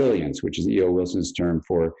consilience, which is E.O. Wilson's term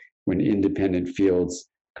for when independent fields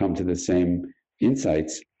come to the same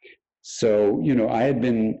insights? So, I had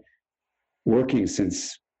been working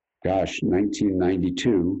since,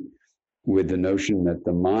 1992 with the notion that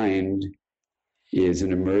the mind is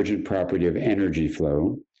an emergent property of energy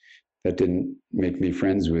flow. That didn't make me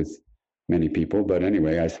friends with many people, but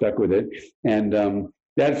anyway, I stuck with it. And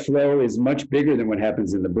that flow is much bigger than what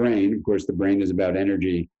happens in the brain. Of course, the brain is about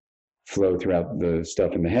energy flow throughout the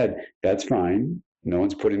stuff in the head. That's fine. No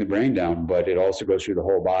one's putting the brain down, but it also goes through the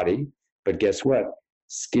whole body. But guess what?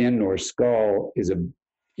 Skin or skull is an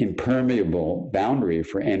impermeable boundary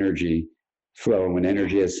for energy flow. And when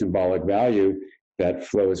energy has symbolic value, that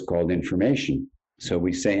flow is called information. So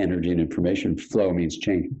we say energy and information flow means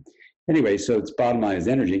change. Anyway, so its bottom line is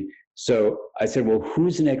energy. So I said, well,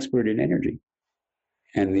 who's an expert in energy?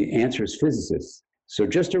 And the answer is physicists. So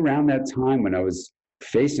just around that time when I was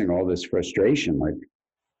facing all this frustration, like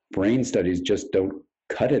brain studies just don't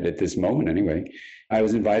cut it at this moment anyway, I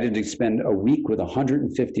was invited to spend a week with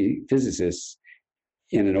 150 physicists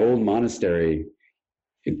in an old monastery.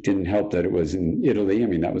 It didn't help that it was in Italy. I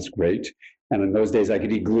mean, that was great. And in those days I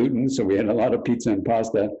could eat gluten, so we had a lot of pizza and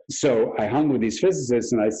pasta. So I hung with these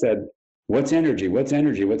physicists and I said, what's energy? What's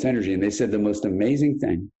energy? What's energy? And they said the most amazing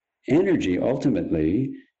thing. Energy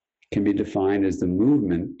ultimately can be defined as the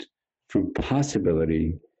movement from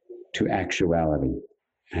possibility to actuality.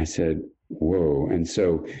 And I said, whoa. And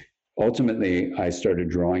so ultimately I started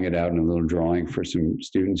drawing it out in a little drawing for some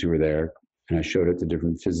students who were there. And I showed it to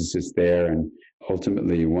different physicists there. And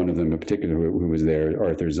ultimately one of them in particular who was there,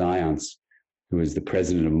 Arthur Zajonc, who is the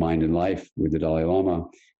president of Mind and Life with the Dalai Lama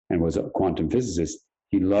and was a quantum physicist.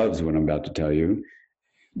 He loves what I'm about to tell you,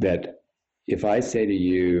 that if I say to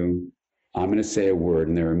you, I'm going to say a word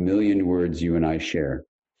and there are a million words you and I share,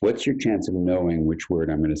 what's your chance of knowing which word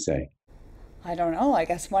I'm going to say? I don't know. I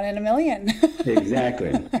guess 1 in a million.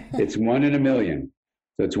 Exactly. It's 1 in a million.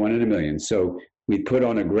 So it's 1 in a million. So we put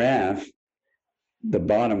on a graph, the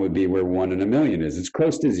bottom would be where 1 in a million is. It's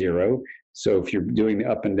close to 0. So if you're doing the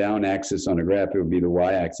up and down axis on a graph, it would be the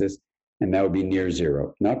y-axis, and that would be near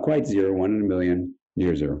 0. Not quite 0, 1 in a million,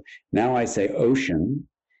 near 0. Now I say ocean,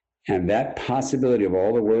 and that possibility of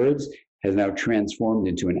all the words has now transformed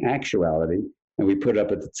into an actuality, and we put it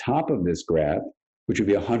up at the top of this graph, which would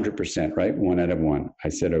be 100%, right? 1 out of 1. I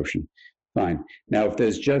said ocean. Fine. Now, if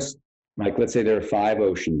there's just, like, let's say there are 5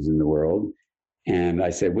 oceans in the world, and I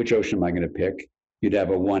say, which ocean am I going to pick? You'd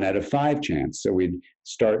have a 1 out of 5 chance. So we'd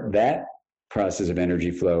start that process of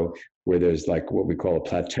energy flow where there's like what we call a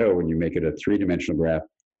plateau when you make it a 3-dimensional graph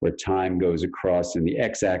where time goes across in the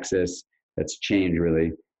x-axis, that's change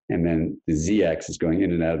really, and then the z-axis going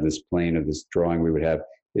in and out of this plane of this drawing we would have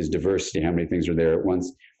is diversity, how many things are there at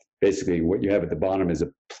once. Basically what you have at the bottom is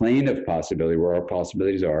a plane of possibility where our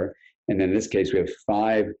possibilities are, and then in this case we have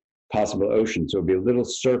 5 possible oceans, so it'll be a little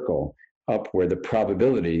circle up where the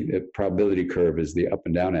probability curve is the up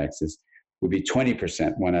and down axis, would be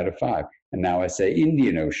 20%, 1 out of 5. And now I say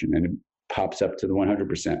Indian Ocean, and it pops up to the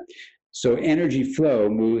 100%. So energy flow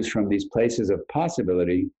moves from these places of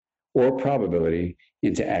possibility or probability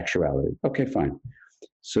into actuality. Okay, fine.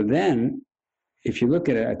 So then, if you look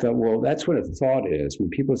at it, I thought, well, that's what a thought is. When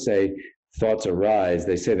people say thoughts arise,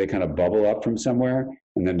 they say they kind of bubble up from somewhere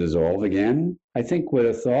and then dissolve again. I think what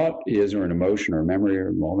a thought is, or an emotion or a memory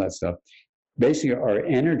or all that stuff, basically our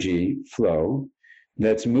energy flow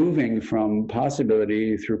that's moving from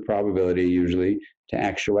possibility through probability usually to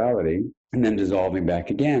actuality and then dissolving back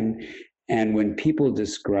again. And when people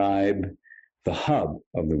describe the hub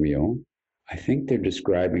of the wheel, I think they're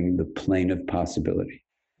describing the plane of possibility.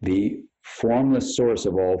 The formless source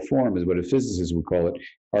of all form is what a physicist would call it.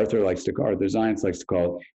 Arthur Zajonc likes to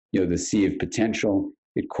call it, the sea of potential.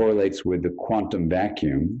 It correlates with the quantum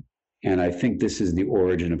vacuum. And I think this is the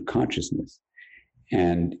origin of consciousness.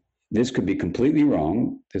 And this could be completely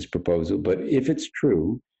wrong, this proposal, but if it's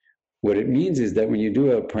true, what it means is that when you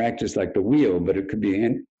do a practice like the wheel, but it could be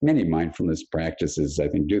in many mindfulness practices, I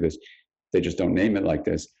think, do this, they just don't name it like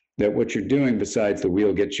this, that what you're doing besides the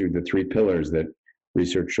wheel gets you the 3 pillars that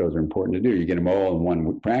research shows are important to do. You get them all in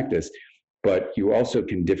one practice, but you also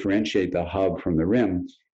can differentiate the hub from the rim.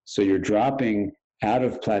 So you're dropping out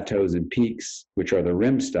of plateaus and peaks, which are the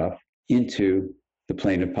rim stuff, into the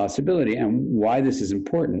plane of possibility. And why this is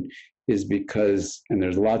important is because, and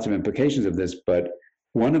there's lots of implications of this, but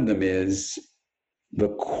one of them is the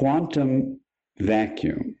quantum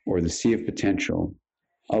vacuum or the sea of potential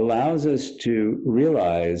allows us to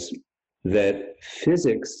realize that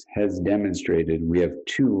physics has demonstrated we have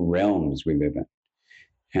two realms we live in.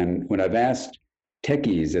 And when I've asked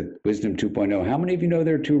techies at Wisdom 2.0, how many of you know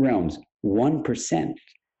there are two realms? 1%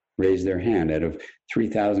 raised their hand out of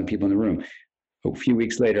 3,000 people in the room. A few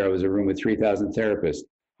weeks later, I was in a room with 3,000 therapists.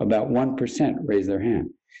 About 1% raised their hand.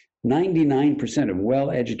 99% of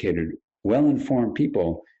well-educated, well-informed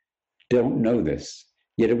people don't know this.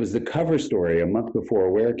 Yet it was the cover story a month before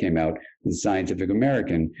Aware came out in Scientific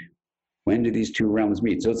American. When do these two realms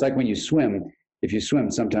meet? So it's like when you swim. If you swim,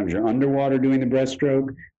 sometimes you're underwater doing the breaststroke,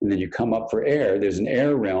 and then you come up for air. There's an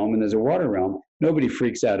air realm and there's a water realm. Nobody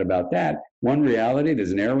freaks out about that. One reality,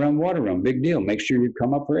 there's an air realm, water realm. Big deal. Make sure you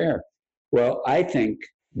come up for air. Well, I think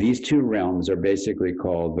these two realms are basically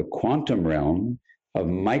called the quantum realm of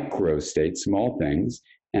micro states, small things,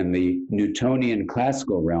 and the Newtonian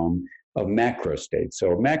classical realm of macro states.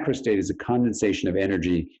 So a macro state is a condensation of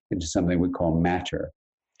energy into something we call matter.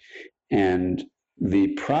 And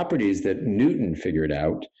the properties that Newton figured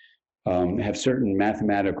out have certain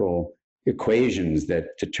mathematical equations that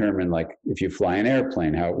determine, like if you fly an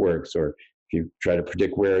airplane, how it works, or if you try to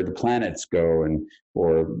predict where the planets go, and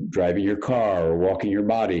or driving your car or walking your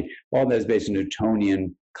body. All that is based on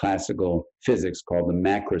Newtonian classical physics called the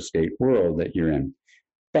macro state world that you're in.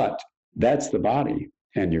 But that's the body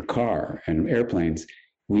and your car and airplanes.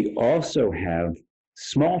 We also have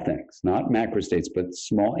small things, not macro states, but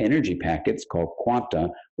small energy packets called quanta,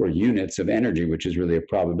 or units of energy, which is really a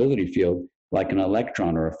probability field, like an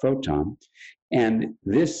electron or a photon. And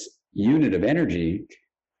this unit of energy,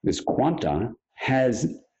 this quanta, has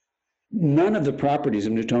none of the properties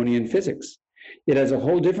of Newtonian physics. It has a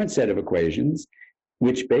whole different set of equations,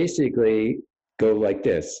 which basically go like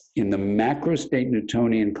this. In the macro state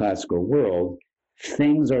Newtonian classical world,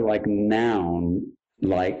 things are like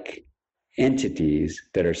noun-like entities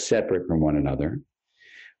that are separate from one another.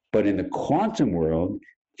 But in the quantum world,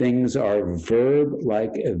 things are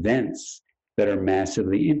verb-like events that are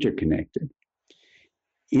massively interconnected.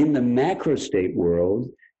 In the macro state world,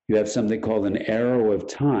 you have something called an arrow of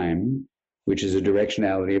time, which is a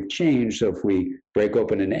directionality of change. So if we break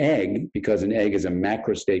open an egg, because an egg is a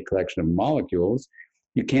macro state collection of molecules,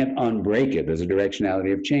 you can't unbreak it. There's a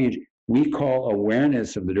directionality of change. We call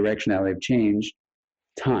awareness of the directionality of change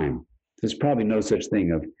time. There's probably no such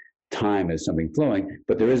thing of time as something flowing,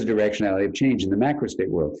 but there is a directionality of change in the macro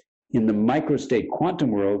state world. In the micro state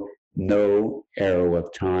quantum world, no arrow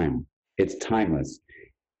of time. It's timeless.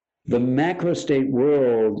 The macro state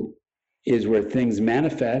world is where things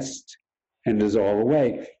manifest and dissolve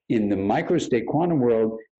away. In the micro state quantum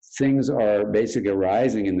world, things are basically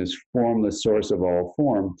arising in this formless source of all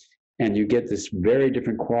form, and you get this very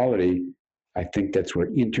different quality. I think that's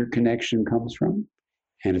where interconnection comes from,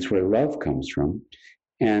 and it's where love comes from.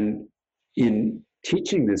 And in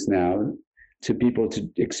teaching this now to people to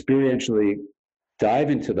experientially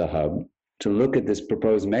dive into the hub, to look at this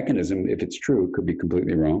proposed mechanism, if it's true, it could be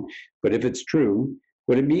completely wrong, but if it's true,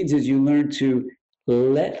 what it means is you learn to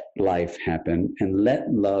let life happen and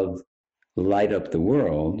let love light up the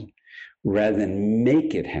world rather than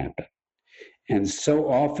make it happen. And so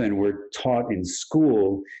often we're taught in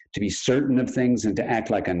school to be certain of things and to act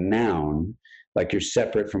like a noun, like you're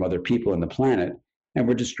separate from other people on the planet. And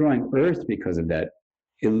we're destroying Earth because of that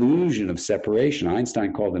illusion of separation.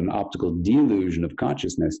 Einstein called it an optical delusion of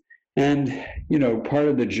consciousness. And, you know, part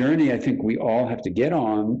of the journey I think we all have to get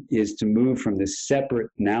on is to move from this separate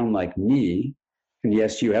noun like me. And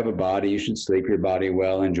yes, you have a body, you should sleep your body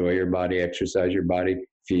well, enjoy your body, exercise your body,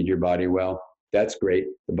 feed your body well. That's great.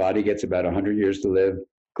 The body gets about 100 years to live.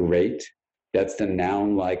 Great. That's the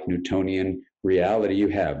noun-like Newtonian reality you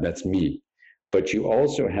have. That's me. But you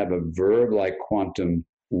also have a verb-like quantum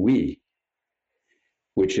we,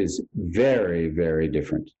 which is very, very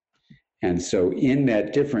different. And so in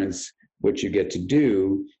that difference, what you get to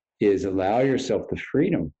do is allow yourself the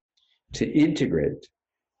freedom to integrate.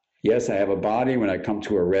 Yes, I have a body. When I come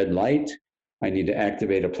to a red light, I need to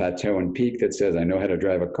activate a plateau and peak that says I know how to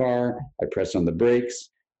drive a car. I press on the brakes,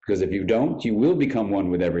 because if you don't, you will become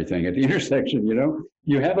one with everything at the intersection. You know,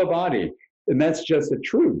 you have a body, and that's just the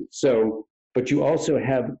truth. So, but you also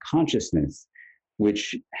have consciousness,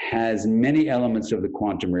 which has many elements of the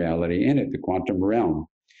quantum reality in it, the quantum realm.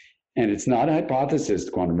 And it's not a hypothesis,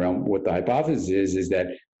 the quantum realm. What the hypothesis is that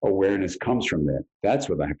awareness comes from that. That's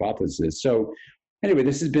what the hypothesis is. So anyway,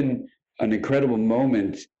 this has been an incredible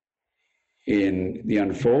moment in the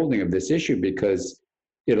unfolding of this issue, because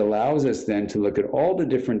it allows us then to look at all the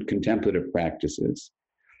different contemplative practices,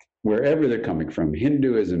 wherever they're coming from: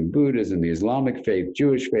 Hinduism, Buddhism, the Islamic faith,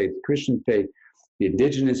 Jewish faith, Christian faith, the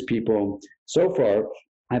indigenous people. So far,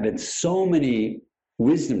 I've had so many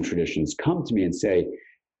wisdom traditions come to me and say,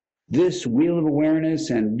 this wheel of awareness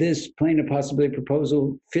and this plane of possibility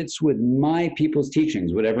proposal fits with my people's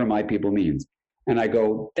teachings, whatever my people means. And I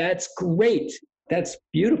go, that's great. That's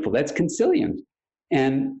beautiful. That's conciliant.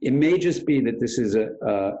 And it may just be that this is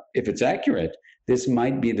if it's accurate, this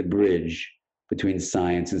might be the bridge between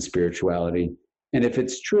science and spirituality. And if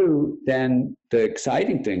it's true, then the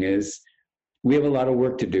exciting thing is we have a lot of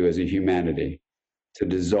work to do as a humanity to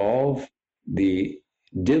dissolve the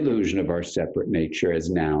delusion of our separate nature as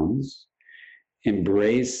nouns,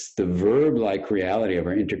 embrace the verb-like reality of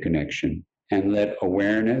our interconnection, and let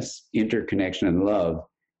awareness, interconnection, and love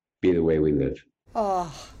be the way we live.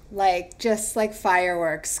 Oh, just like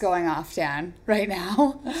fireworks going off, Dan, right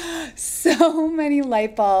now. So many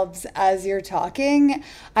light bulbs as you're talking.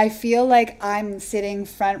 I feel like I'm sitting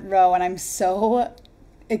front row and I'm so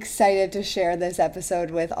excited to share this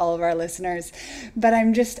episode with all of our listeners. But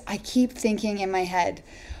I keep thinking in my head,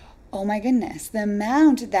 oh my goodness, the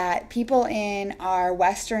amount that people in our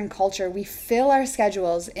Western culture, we fill our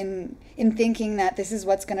schedules in thinking that this is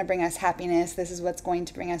what's going to bring us happiness, this is what's going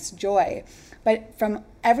to bring us joy. But from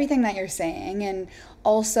everything that you're saying, and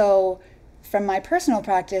also from my personal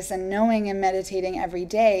practice and knowing and meditating every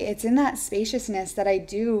day, it's in that spaciousness that I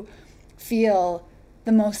do feel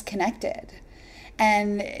the most connected.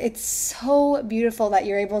 And it's so beautiful that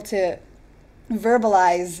you're able to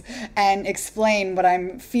verbalize and explain what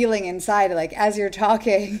I'm feeling inside, like as you're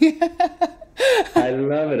talking. I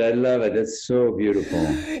love it. I love it. That's so beautiful.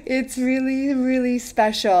 It's really, really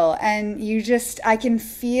special. And I can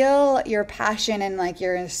feel your passion and like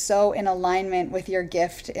you're so in alignment with your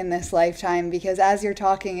gift in this lifetime, because as you're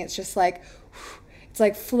talking, it's just like, it's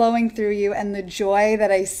like flowing through you, and the joy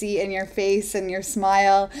that I see in your face and your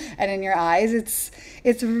smile and in your eyes,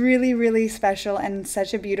 it's really, really special and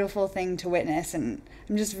such a beautiful thing to witness. And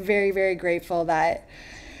I'm just very, very grateful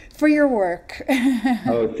for your work.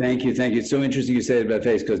 Oh, thank you. Thank you. It's so interesting you say it about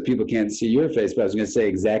face, because people can't see your face, but I was going to say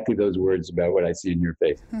exactly those words about what I see in your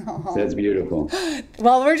face. Oh. So that's beautiful.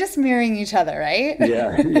 Well, we're just mirroring each other, right?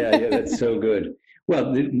 Yeah. That's so good.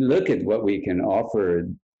 Well, look at what we can offer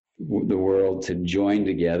the world to join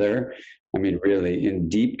together. I mean, really, in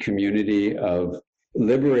deep community of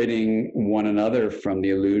liberating one another from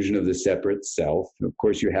the illusion of the separate self. Of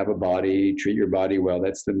course, you have a body, treat your body well,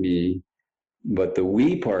 that's the me. But the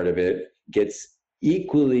we part of it gets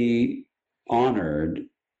equally honored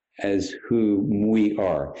as who we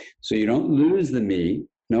are. So you don't lose the me.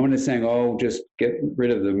 No one is saying, oh, just get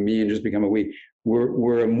rid of the me and just become a we.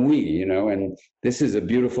 We're a we, and this is a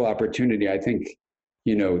beautiful opportunity. I think,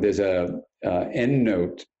 there's a end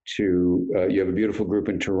note to, you have a beautiful group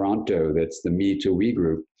in Toronto that's the Me to We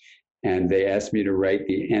group. And they asked me to write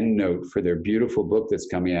the end note for their beautiful book that's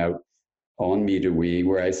coming out on Me to We,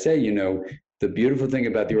 where I say, the beautiful thing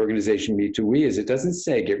about the organization Me to We is it doesn't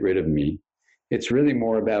say get rid of me. It's really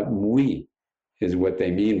more about we is what they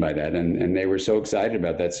mean by that. And they were so excited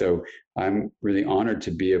about that. So I'm really honored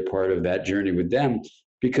to be a part of that journey with them,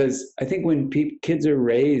 because I think when kids are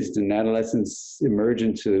raised and adolescents emerge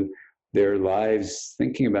into their lives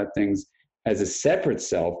thinking about things as a separate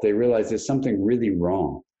self, they realize there's something really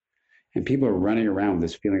wrong. And people are running around with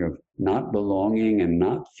this feeling of not belonging and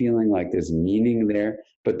not feeling like there's meaning there.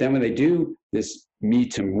 But then when they do this me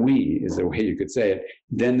to we is the way you could say it,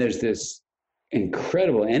 then there's this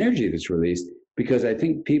incredible energy that's released, because I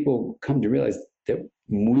think people come to realize that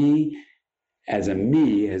we as a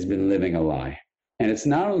me has been living a lie. And it's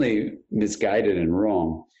not only misguided and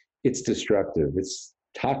wrong, it's destructive, it's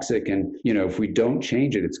toxic. And, if we don't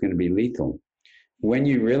change it, it's going to be lethal. When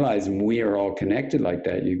you realize we are all connected like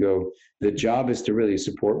that, you go, the job is to really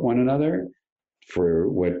support one another, for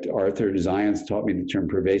what Arthur Zions taught me the term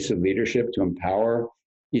pervasive leadership, to empower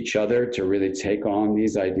each other to really take on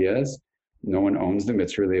these ideas. No one owns them.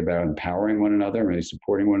 It's really about empowering one another, really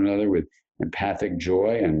supporting one another with empathic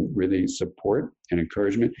joy and really support and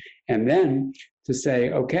encouragement. And then to say,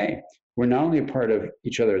 okay, we're not only a part of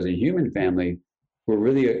each other as a human family, we're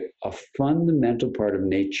really a fundamental part of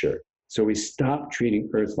nature. So we stop treating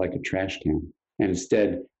Earth like a trash can and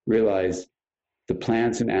instead realize the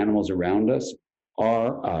plants and animals around us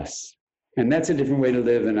are us. And that's a different way to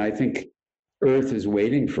live. And I think Earth is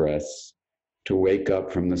waiting for us to wake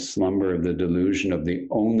up from the slumber of the delusion of the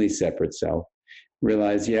only separate self.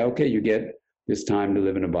 Realize, yeah, okay, you get this time to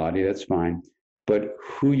live in a body, that's fine. But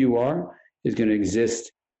who you are is going to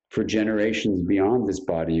exist for generations beyond this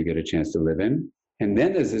body you get a chance to live in. And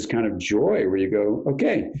then there's this kind of joy where you go,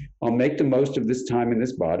 okay, I'll make the most of this time in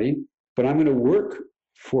this body, but I'm going to work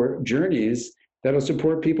for journeys that'll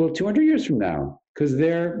support people 200 years from now because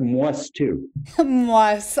they're moi too.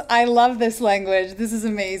 Moss. I love this language. This is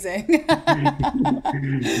amazing.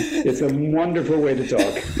 It's a wonderful way to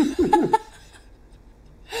talk.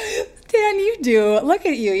 Dan, you do. Look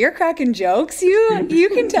at you. You're cracking jokes. You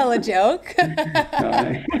can tell a joke.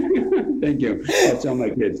 Thank you. I'll tell my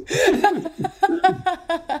kids.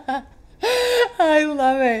 I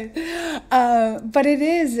love it. But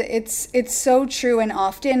it's so true. And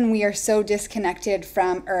often we are so disconnected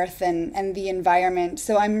from Earth and the environment.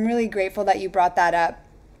 So I'm really grateful that you brought that up.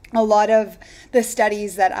 A lot of the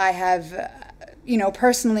studies that I have,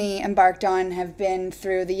 personally embarked on have been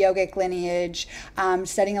through the yogic lineage,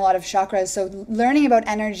 studying a lot of chakras. So learning about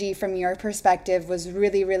energy from your perspective was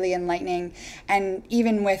really, really enlightening. And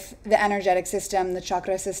even with the energetic system, the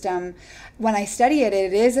chakra system, when I study it,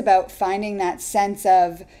 it is about finding that sense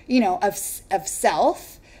of, of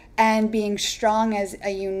self and being strong as a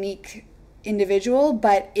unique individual,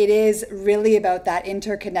 but it is really about that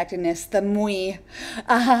interconnectedness, the mui,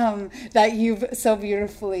 that you've so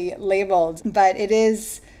beautifully labeled. But it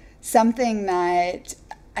is something that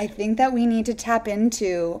I think that we need to tap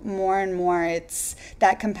into more and more. It's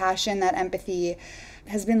that compassion, that empathy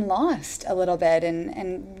has been lost a little bit,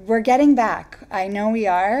 and we're getting back. I know we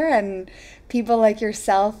are, and people like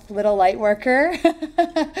yourself, little light worker.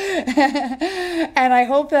 And I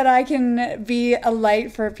hope that I can be a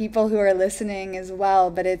light for people who are listening as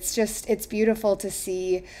well. But it's beautiful to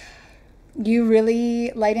see you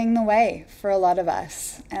really lighting the way for a lot of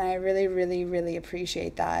us. And I really, really, really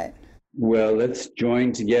appreciate that. Well, let's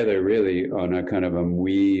join together really on a kind of a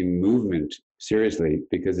we movement, seriously,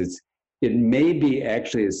 because it may be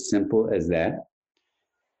actually as simple as that,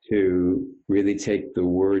 to really take the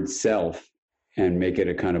word self and make it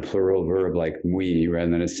a kind of plural verb like we rather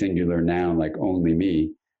than a singular noun like only me.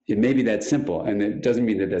 It may be that simple. And it doesn't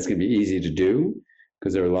mean that that's going to be easy to do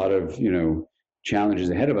because there are a lot of, challenges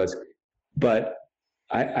ahead of us. But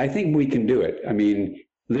I think we can do it. I mean,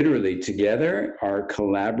 literally together, our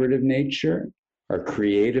collaborative nature, our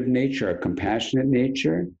creative nature, our compassionate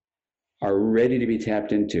nature are ready to be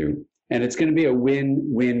tapped into. And it's going to be a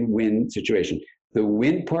win-win-win situation. The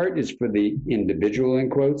win part is for the individual, in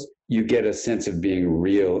quotes. You get a sense of being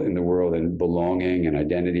real in the world and belonging and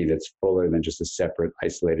identity that's fuller than just a separate,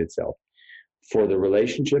 isolated self. For the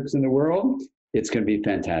relationships in the world, it's going to be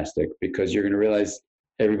fantastic because you're going to realize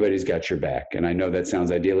everybody's got your back. And I know that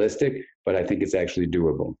sounds idealistic, but I think it's actually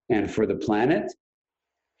doable. And for the planet,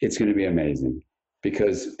 it's going to be amazing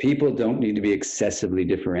because people don't need to be excessively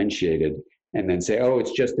differentiated and then say, oh,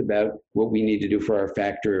 it's just about what we need to do for our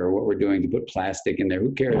factory or what we're doing to put plastic in there.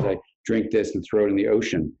 Who cares? I drink this and throw it in the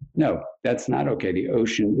ocean. No, that's not okay. The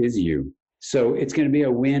ocean is you. So it's going to be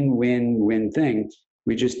a win-win-win thing.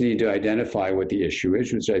 We just need to identify what the issue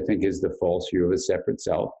is, which I think is the false view of a separate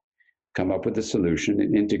self, come up with a solution,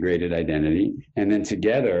 an integrated identity, and then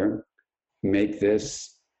together make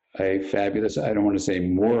this a fabulous, I don't want to say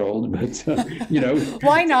world, but,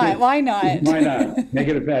 Why not? Why not? Why not? Make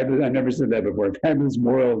it a fabulous, I've never said that before, a fabulous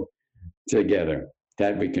world together.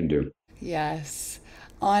 That we can do. Yes.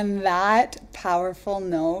 On that powerful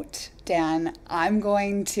note, Dan, I'm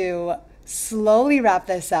going to slowly wrap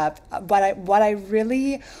this up. But what I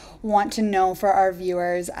really want to know for our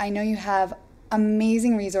viewers, I know you have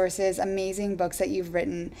amazing resources, amazing books that you've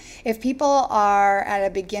written. If people are at a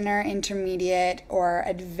beginner, intermediate, or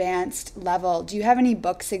advanced level, do you have any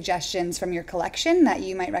book suggestions from your collection that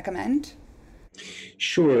you might recommend?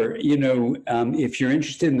 Sure. If you're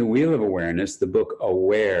interested in the Wheel of Awareness, the book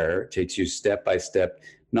Aware takes you step by step,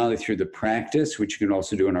 not only through the practice, which you can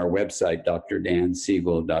also do on our website,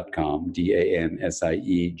 drdansiegel.com,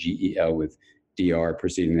 DANSIEGEL with DR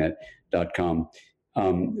preceding that.com.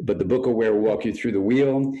 But the book Aware will walk you through the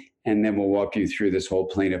wheel, and then we'll walk you through this whole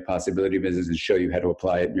plane of possibility business and show you how to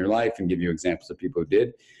apply it in your life and give you examples of people who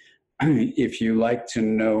did. If you like to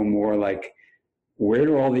know more like, where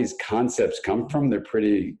do all these concepts come from? They're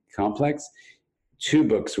pretty complex. Two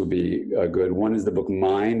books would be good. One is the book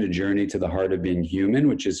Mind, A Journey to the Heart of Being Human,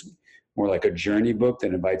 which is more like a journey book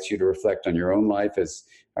that invites you to reflect on your own life as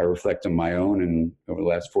I reflect on my own and over the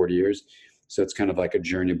last 40 years. So it's kind of like a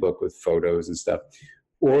journey book with photos and stuff.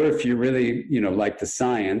 Or if you really, like the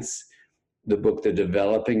science, the book, The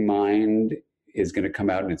Developing Mind, is going to come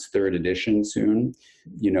out in its third edition soon.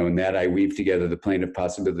 In that I weave together the plane of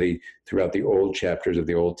possibility throughout the old chapters of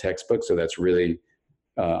the old textbook. So that's really,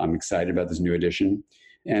 I'm excited about this new edition.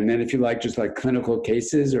 And then if you like just like clinical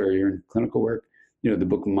cases or you're in clinical work, the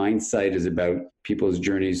book Mindsight is about people's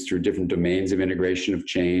journeys through different domains of integration of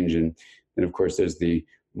change. And of course, there's the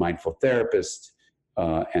Mindful Therapist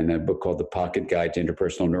and a book called The Pocket Guide to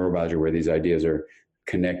Interpersonal Neurobiology, where these ideas are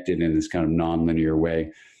connected in this kind of nonlinear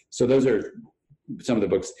way. So those are some of the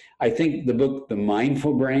books. I think the book, The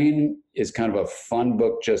Mindful Brain, is kind of a fun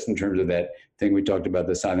book just in terms of that thing we talked about,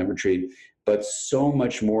 the silent retreat. But so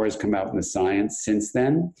much more has come out in the science since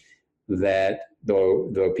then that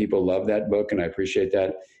though people love that book, and I appreciate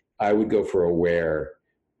that, I would go for Aware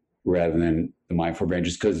rather than The Mindful Brain,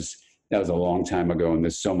 just because that was a long time ago and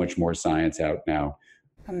there's so much more science out now.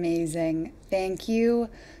 Amazing. Thank you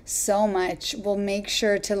so much. We'll make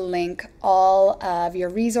sure to link all of your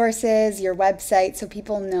resources, your website, so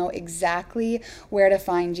people know exactly where to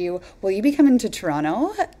find you. Will you be coming to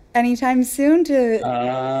Toronto anytime soon? Let's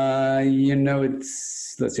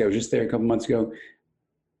see, I was just there a couple months ago.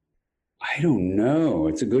 I don't know.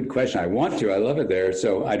 It's a good question. I want to. I love it there.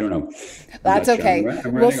 So I don't know. That's okay.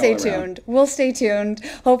 We'll stay tuned. We'll stay tuned.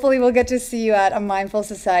 Hopefully we'll get to see you at a Mindful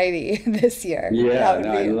Society this year. Yeah,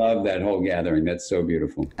 I love that whole gathering. That's so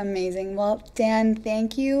beautiful. Amazing. Well, Dan,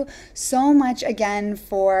 thank you so much again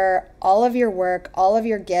for all of your work, all of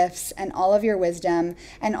your gifts, and all of your wisdom,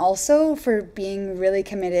 and also for being really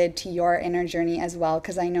committed to your inner journey as well,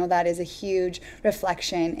 because I know that is a huge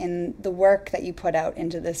reflection in the work that you put out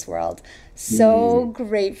into this world. So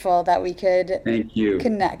grateful that we could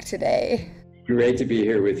connect today. Great to be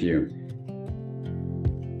here with you.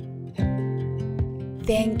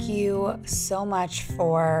 Thank you so much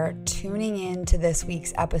for tuning in to this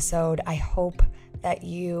week's episode. I hope that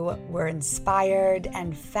you were inspired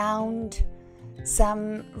and found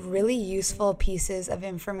some really useful pieces of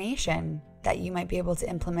information that you might be able to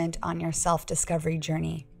implement on your self-discovery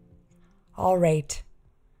journey. All right,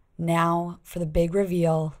 now for the big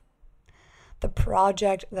reveal. The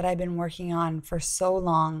project that I've been working on for so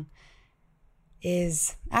long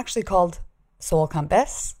is actually called Soul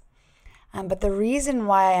Compass. But the reason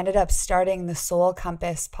why I ended up starting the Soul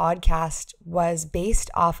Compass podcast was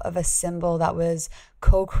based off of a symbol that was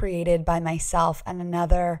co-created by myself and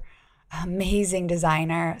another amazing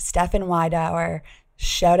designer, Stefan Weidauer.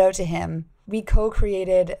 Shout out to him. We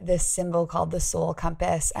co-created this symbol called the Soul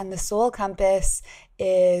Compass. And the Soul Compass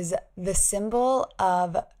is the symbol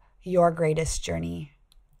of your greatest journey,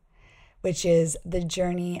 which is the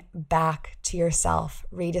journey back to yourself,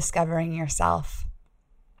 rediscovering yourself.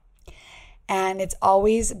 And it's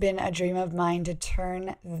always been a dream of mine to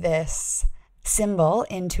turn this symbol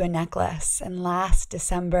into a necklace. And last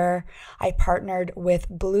December, I partnered with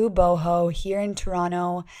Blue Boho here in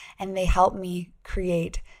Toronto, and they helped me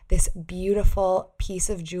create this beautiful piece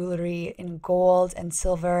of jewelry in gold and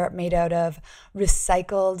silver made out of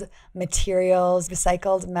recycled materials,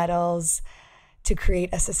 recycled metals, to create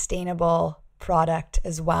a sustainable product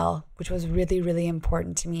as well, which was really, really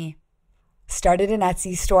important to me. Started an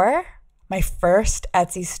Etsy store. My first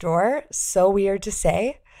Etsy store, so weird to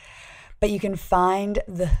say, but you can find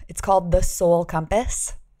it's called The Soul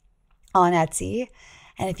Compass on Etsy.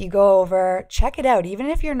 And if you go over, check it out. Even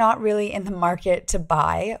if you're not really in the market to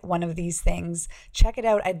buy one of these things, check it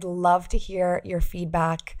out. I'd love to hear your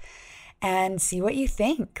feedback and see what you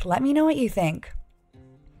think. Let me know what you think.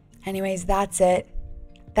 Anyways, that's it.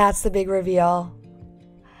 That's the big reveal.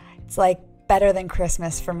 It's like better than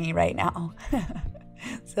Christmas for me right now.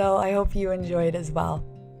 So I hope you enjoyed as well.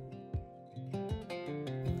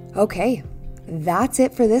 Okay, that's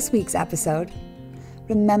it for this week's episode.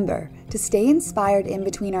 Remember, to stay inspired in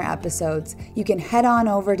between our episodes, you can head on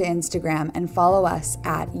over to Instagram and follow us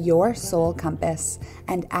at Your Soul Compass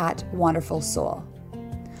and at Wonderful Soul.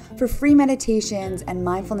 For free meditations and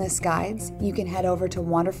mindfulness guides, you can head over to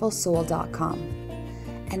wonderfulsoul.com.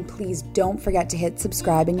 And please don't forget to hit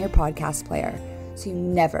subscribe in your podcast player so you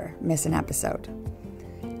never miss an episode.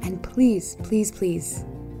 And please, please, please,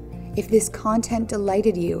 if this content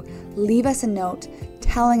delighted you, leave us a note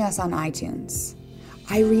telling us on iTunes.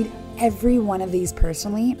 I read every one of these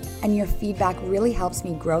personally, and your feedback really helps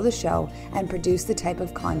me grow the show and produce the type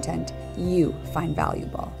of content you find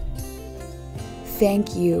valuable.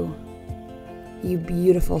 Thank you, you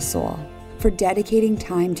beautiful soul, for dedicating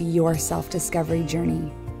time to your self-discovery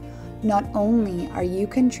journey. Not only are you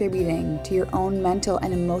contributing to your own mental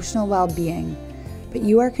and emotional well-being, but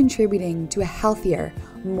you are contributing to a healthier,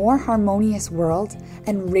 more harmonious world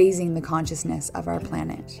and raising the consciousness of our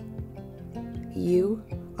planet. You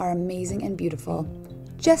are amazing and beautiful,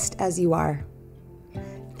 just as you are.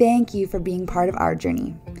 Thank you for being part of our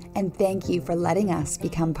journey, and thank you for letting us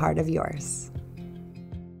become part of yours.